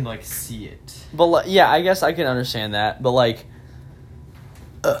guess you can like see it. But I guess I can understand that. But like,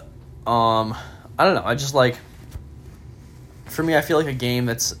 I don't know. I just like, for me, I feel like a game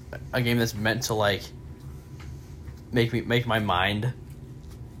that's meant to like make my mind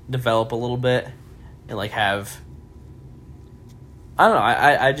develop a little bit and like have. I don't know.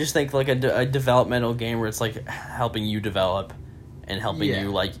 I just think like a developmental game where it's like helping you develop and helping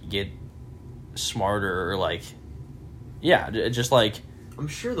you like get smarter or like, just like. I'm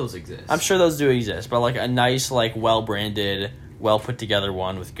sure those exist. I'm sure those do exist, but like a nice, like well branded, well put together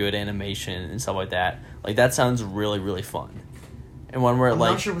one with good animation and stuff like that. Like that sounds really, really fun. And one where I'm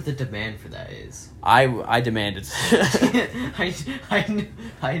like not sure what the demand for that is. I demand it.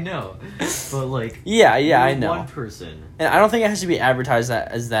 I know, but like I know. One person, and I don't think it has to be advertised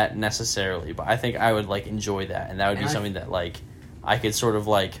as that necessarily, but I think I would like enjoy that, and that would be something that like I could sort of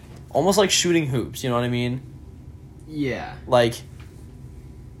like almost like shooting hoops. You know what I mean? Yeah. Like,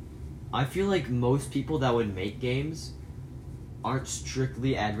 I feel like most people that would make games aren't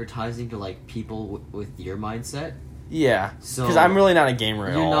strictly advertising to like people with your mindset. Yeah, so because I'm really not a gamer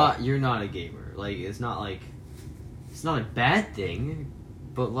at all. You're not a gamer. Like it's not a bad thing,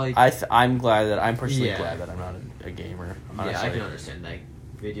 but like I'm personally glad that I'm not a gamer. Honestly. Yeah, I can understand that.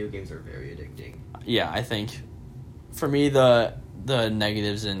 Video games are very addicting. Yeah, I think for me the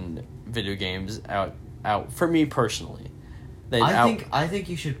negatives in video games out for me personally. I think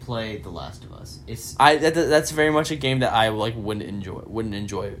you should play The Last of Us. That's very much a game that I like wouldn't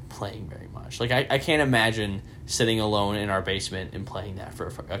enjoy playing very much. Like I can't imagine sitting alone in our basement and playing that for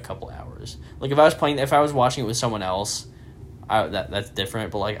a couple hours. Like if I was watching it with someone else, that's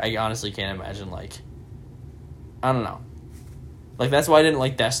different. But like I honestly can't imagine like, I don't know. Like that's why I didn't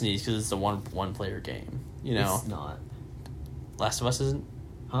like Destiny, because it's the one player game. You know, it's not. Last of Us isn't.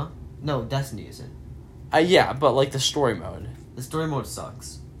 Huh? No, Destiny isn't. Yeah, but like the story mode. The story mode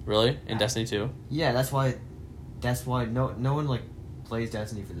sucks. Really? In Destiny 2? Yeah, that's why no one like plays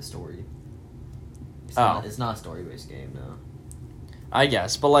Destiny for the story. It's not a story based game, no. I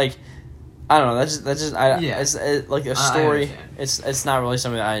guess, but like I don't know. That's just it's like a story. It's not really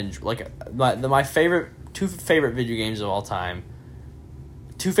something that I enjoy. Like my two favorite video games of all time.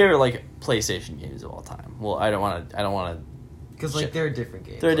 Two favorite like PlayStation games of all time. Well, I don't want to. Because like they're different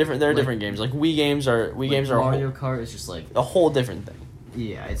games. They're different games. Like Wii games are Mario Kart is just like a whole different thing.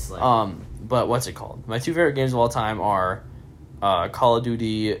 Yeah, it's like But what's it called? My two favorite games of all time are Call of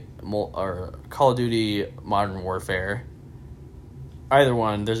Duty Modern Warfare. Either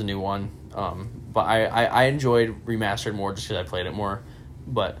one, there's a new one. But I enjoyed Remastered more just because I played it more.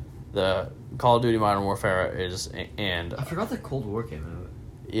 But the Call of Duty Modern Warfare and I forgot that Cold War came out.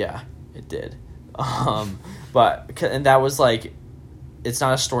 Yeah, it did. And that was like, it's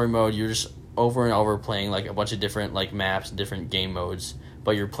not a story mode. You're just over and over playing like a bunch of different like maps, different game modes,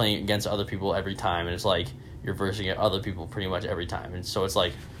 but you're playing against other people every time, and it's like you're versing other people pretty much every time, and so it's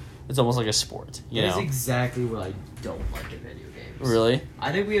like it's almost like a sport. You know, that's exactly what I don't like in video games. Really?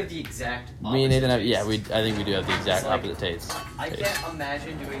 I think we have the exact opposite. Me and Nathan have, I think we do have the exact opposite tastes. I can't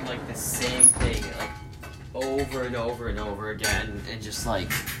imagine doing like the same thing like over and over and over again, and just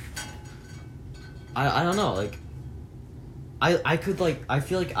like I don't know, like I could like I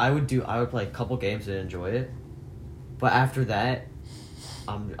feel like I would play a couple games and enjoy it, but after that,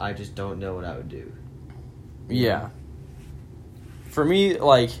 I just don't know what I would do. Yeah. For me,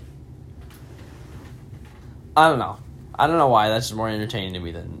 like, I don't know why that's just more entertaining to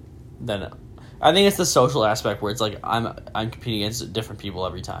me than I think it's the social aspect where it's like I'm competing against different people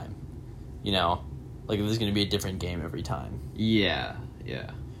every time. you know, like if there's going to be a different game every time. Yeah.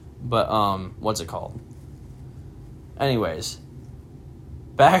 But what's it called? Anyways,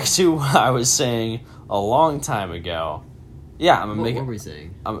 back to what I was saying a long time ago. Yeah, I'm gonna What make were it. we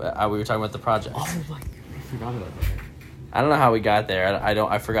saying? We were talking about the project. Oh my god, I forgot about that. I don't know how we got there.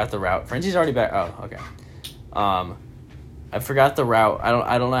 I forgot the route. Francie's already back. Oh, okay. I forgot the route.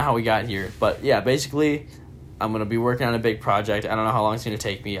 I don't know how we got here, but yeah, basically, I'm gonna be working on a big project. I don't know how long it's gonna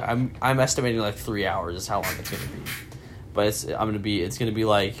take me. I'm estimating like 3 hours is how long it's gonna be. But it's gonna be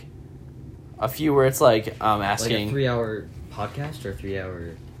like a few where it's like asking Like a 3-hour podcast or a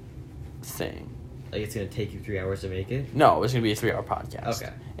 3-hour thing. like it's gonna take you 3 hours to make it? No, it's gonna be a 3-hour podcast.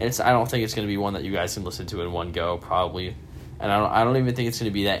 Okay. And I don't think it's gonna be one that you guys can listen to in one go, probably. And I don't even think it's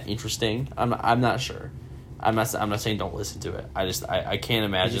gonna be that interesting. I'm not sure. I'm not saying don't listen to it. I can't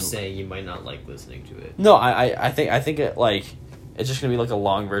imagine. I'm just saying you might not like listening to it. No, I think it like it's just gonna be like a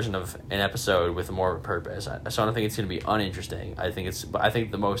long version of an episode with more of a purpose. So I don't think it's gonna be uninteresting. I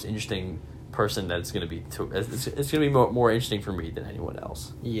think the most interesting person that it's gonna be it's gonna be more interesting for me than anyone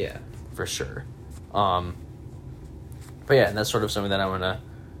else. Yeah. For sure. But yeah, and that's sort of something that I'm gonna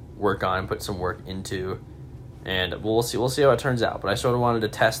work on, put some work into, and we'll see how it turns out. But I sort of wanted to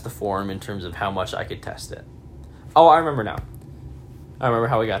test the forum in terms of how much I could test it. Oh, I remember now. I remember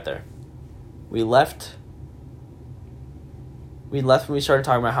how we got there. We left when we started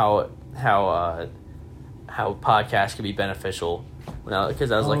talking about how podcasts could be beneficial.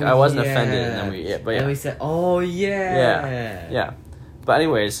 Because I was like, I wasn't offended, and then And we said, oh yeah. Yeah. But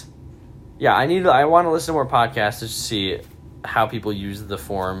anyways, yeah, I want to listen to more podcasts to see how people use the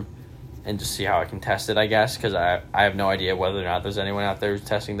forum and just see how I can test it, I guess, because I have no idea whether or not there's anyone out there who's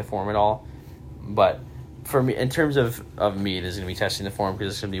testing the forum at all. But for me, in terms of me, there's going to be testing the forum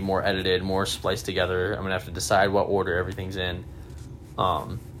because it's going to be more edited, more spliced together. I'm going to have to decide what order everything's in.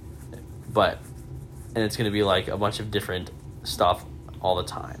 And it's going to be like a bunch of different stuff all the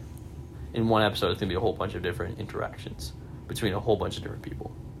time. In one episode, it's going to be a whole bunch of different interactions between a whole bunch of different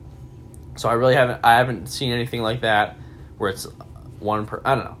people. So I haven't seen anything like that where it's one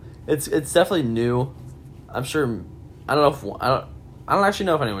I don't know. It's definitely new. I'm sure. I don't actually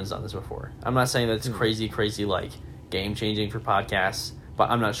know if anyone's done this before. I'm not saying that it's crazy like game changing for podcasts,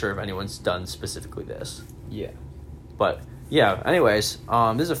 but I'm not sure if anyone's done specifically this. Yeah. But yeah. Anyways,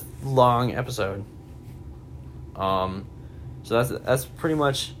 this is a long episode. So that's pretty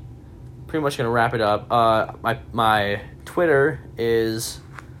much gonna wrap it up. My Twitter is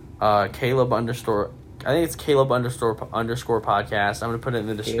Caleb _ I think it's Caleb _ podcast. I'm gonna put it in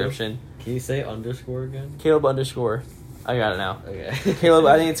the description. Can you say underscore again? Caleb _ I got it now. Okay. Caleb.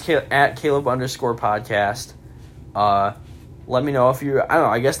 I think it's at Caleb _ podcast. Let me know if you. I don't know.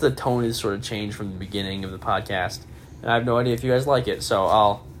 I guess the tone is sort of changed from the beginning of the podcast, and I have no idea if you guys like it.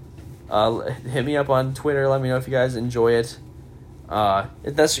 So I'll hit me up on Twitter. Let me know if you guys enjoy it.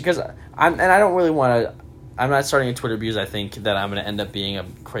 That's because I don't really want to. I'm not starting a Twitter because I think that I'm going to end up being a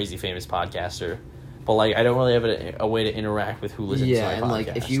crazy famous podcaster. But like, I don't really have a way to interact with who listens to my podcast. Yeah, and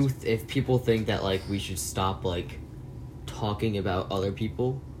like, if people think that like we should stop like talking about other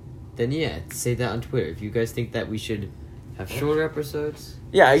people, then yeah, say that on Twitter. If you guys think that we should have shorter episodes,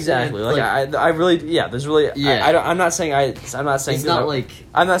 yeah, exactly. Like I really, yeah. There's really, yeah. I'm not saying. It's not like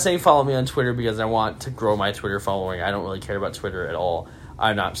I'm not saying follow me on Twitter because I want to grow my Twitter following. I don't really care about Twitter at all.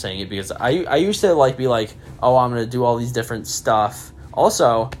 I'm not saying it because I used to like be like, oh, I'm gonna do all these different stuff.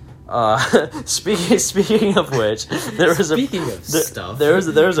 Also, speaking of which, there was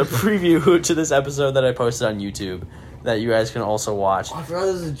there was a preview to this episode that I posted on YouTube that you guys can also watch. Oh, I forgot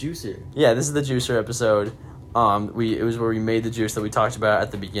this is a juicer. Yeah, this is the juicer episode. It was where we made the juice that we talked about at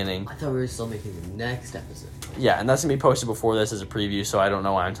the beginning. I thought we were still making the next episode. Yeah, and that's gonna be posted before this as a preview, so I don't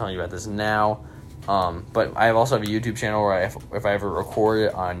know why I'm telling you about this now. But I also have a YouTube channel where if I ever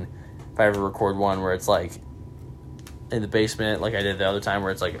record one where it's like in the basement, like I did the other time,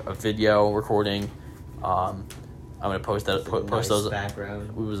 where it's like a video recording, I'm gonna post those. Background.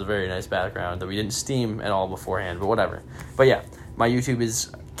 It was a very nice background that we didn't steam at all beforehand, but whatever. But yeah, my YouTube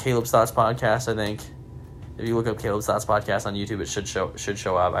is Caleb's Thoughts Podcast. I think if you look up Caleb's Thoughts Podcast on YouTube, it should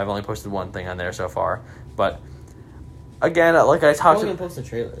show up. I've only posted one thing on there so far, but. Again, like I talked. You're gonna post a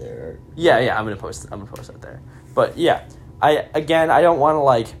trailer there. Or... Yeah, I'm gonna post that there. But yeah, I don't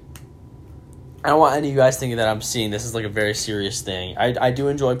want to I don't want any of you guys thinking that I'm seeing this as like a very serious thing. I do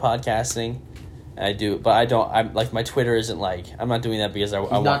enjoy podcasting, and I do, but I don't. I'm like my Twitter isn't like I'm not doing that because He's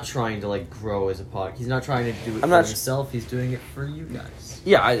not trying to like grow as a pod. He's not trying to do it for himself. He's doing it for you guys.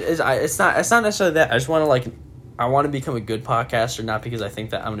 Yeah, it's not necessarily that. I just want to I want to become a good podcaster, not because I think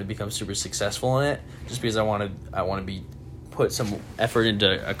that I'm going to become super successful in it, just because I want to be put some effort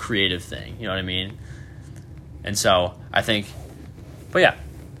into a creative thing. You know what I mean? And so I think, but yeah,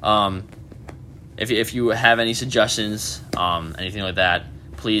 if you have any suggestions, anything like that,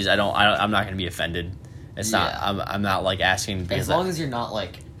 please. I'm not going to be offended. It's not. I'm not like asking because as long as you're not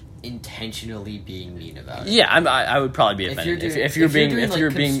like intentionally being mean about it. Yeah, I would probably be offended if you're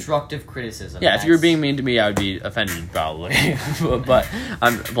being constructive criticism. Yeah, if you were being mean to me, I would be offended probably. but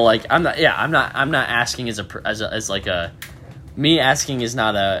I'm not asking as like a me asking is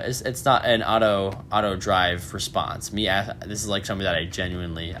not it's not an auto drive response. This is like something that I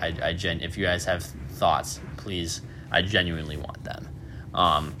genuinely if you guys have thoughts, please, I genuinely want them.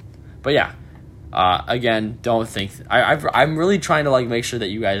 But yeah. Again, don't think I'm really trying to like make sure that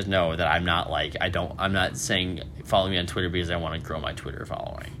you guys know that I'm not like I'm not saying follow me on Twitter because I want to grow my Twitter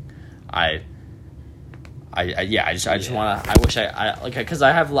following. I just want to. I wish I like because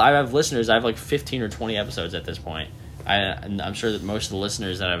I have listeners. I have like 15 or 20 episodes at this point. And I'm sure that most of the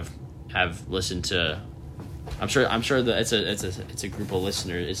listeners that have listened to. I'm sure that it's a group of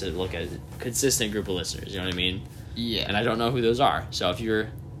listeners. It's a consistent group of listeners. You know what I mean? Yeah. And I don't know who those are. So if you're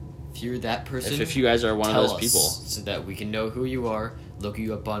that person, if you guys are one of those people, so that we can know who you are, look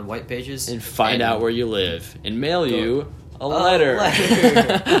you up on white pages, and find out where you live, and mail you a letter.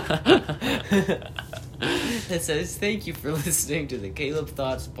 That says, "Thank you for listening to the Caleb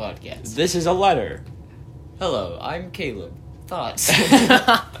Thoughts podcast." This is a letter. Hello, I'm Caleb. Thoughts.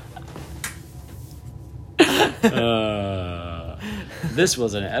 This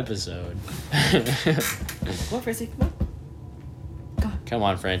was an episode. Come on, Francie. Come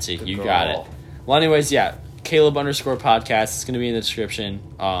on, Francie. Good You girl. got it. Well, anyways, yeah. Caleb_podcast. It's going to be in the description.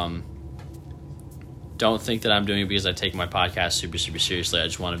 Don't think that I'm doing it because I take my podcast super, super seriously. I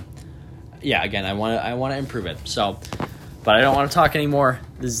just want to... Yeah, again, I want to improve it. So, but I don't want to talk anymore.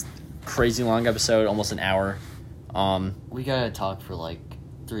 This is a crazy long episode, almost an hour. We gotta talk for like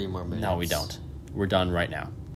 3 more minutes. No, we don't. We're done right now.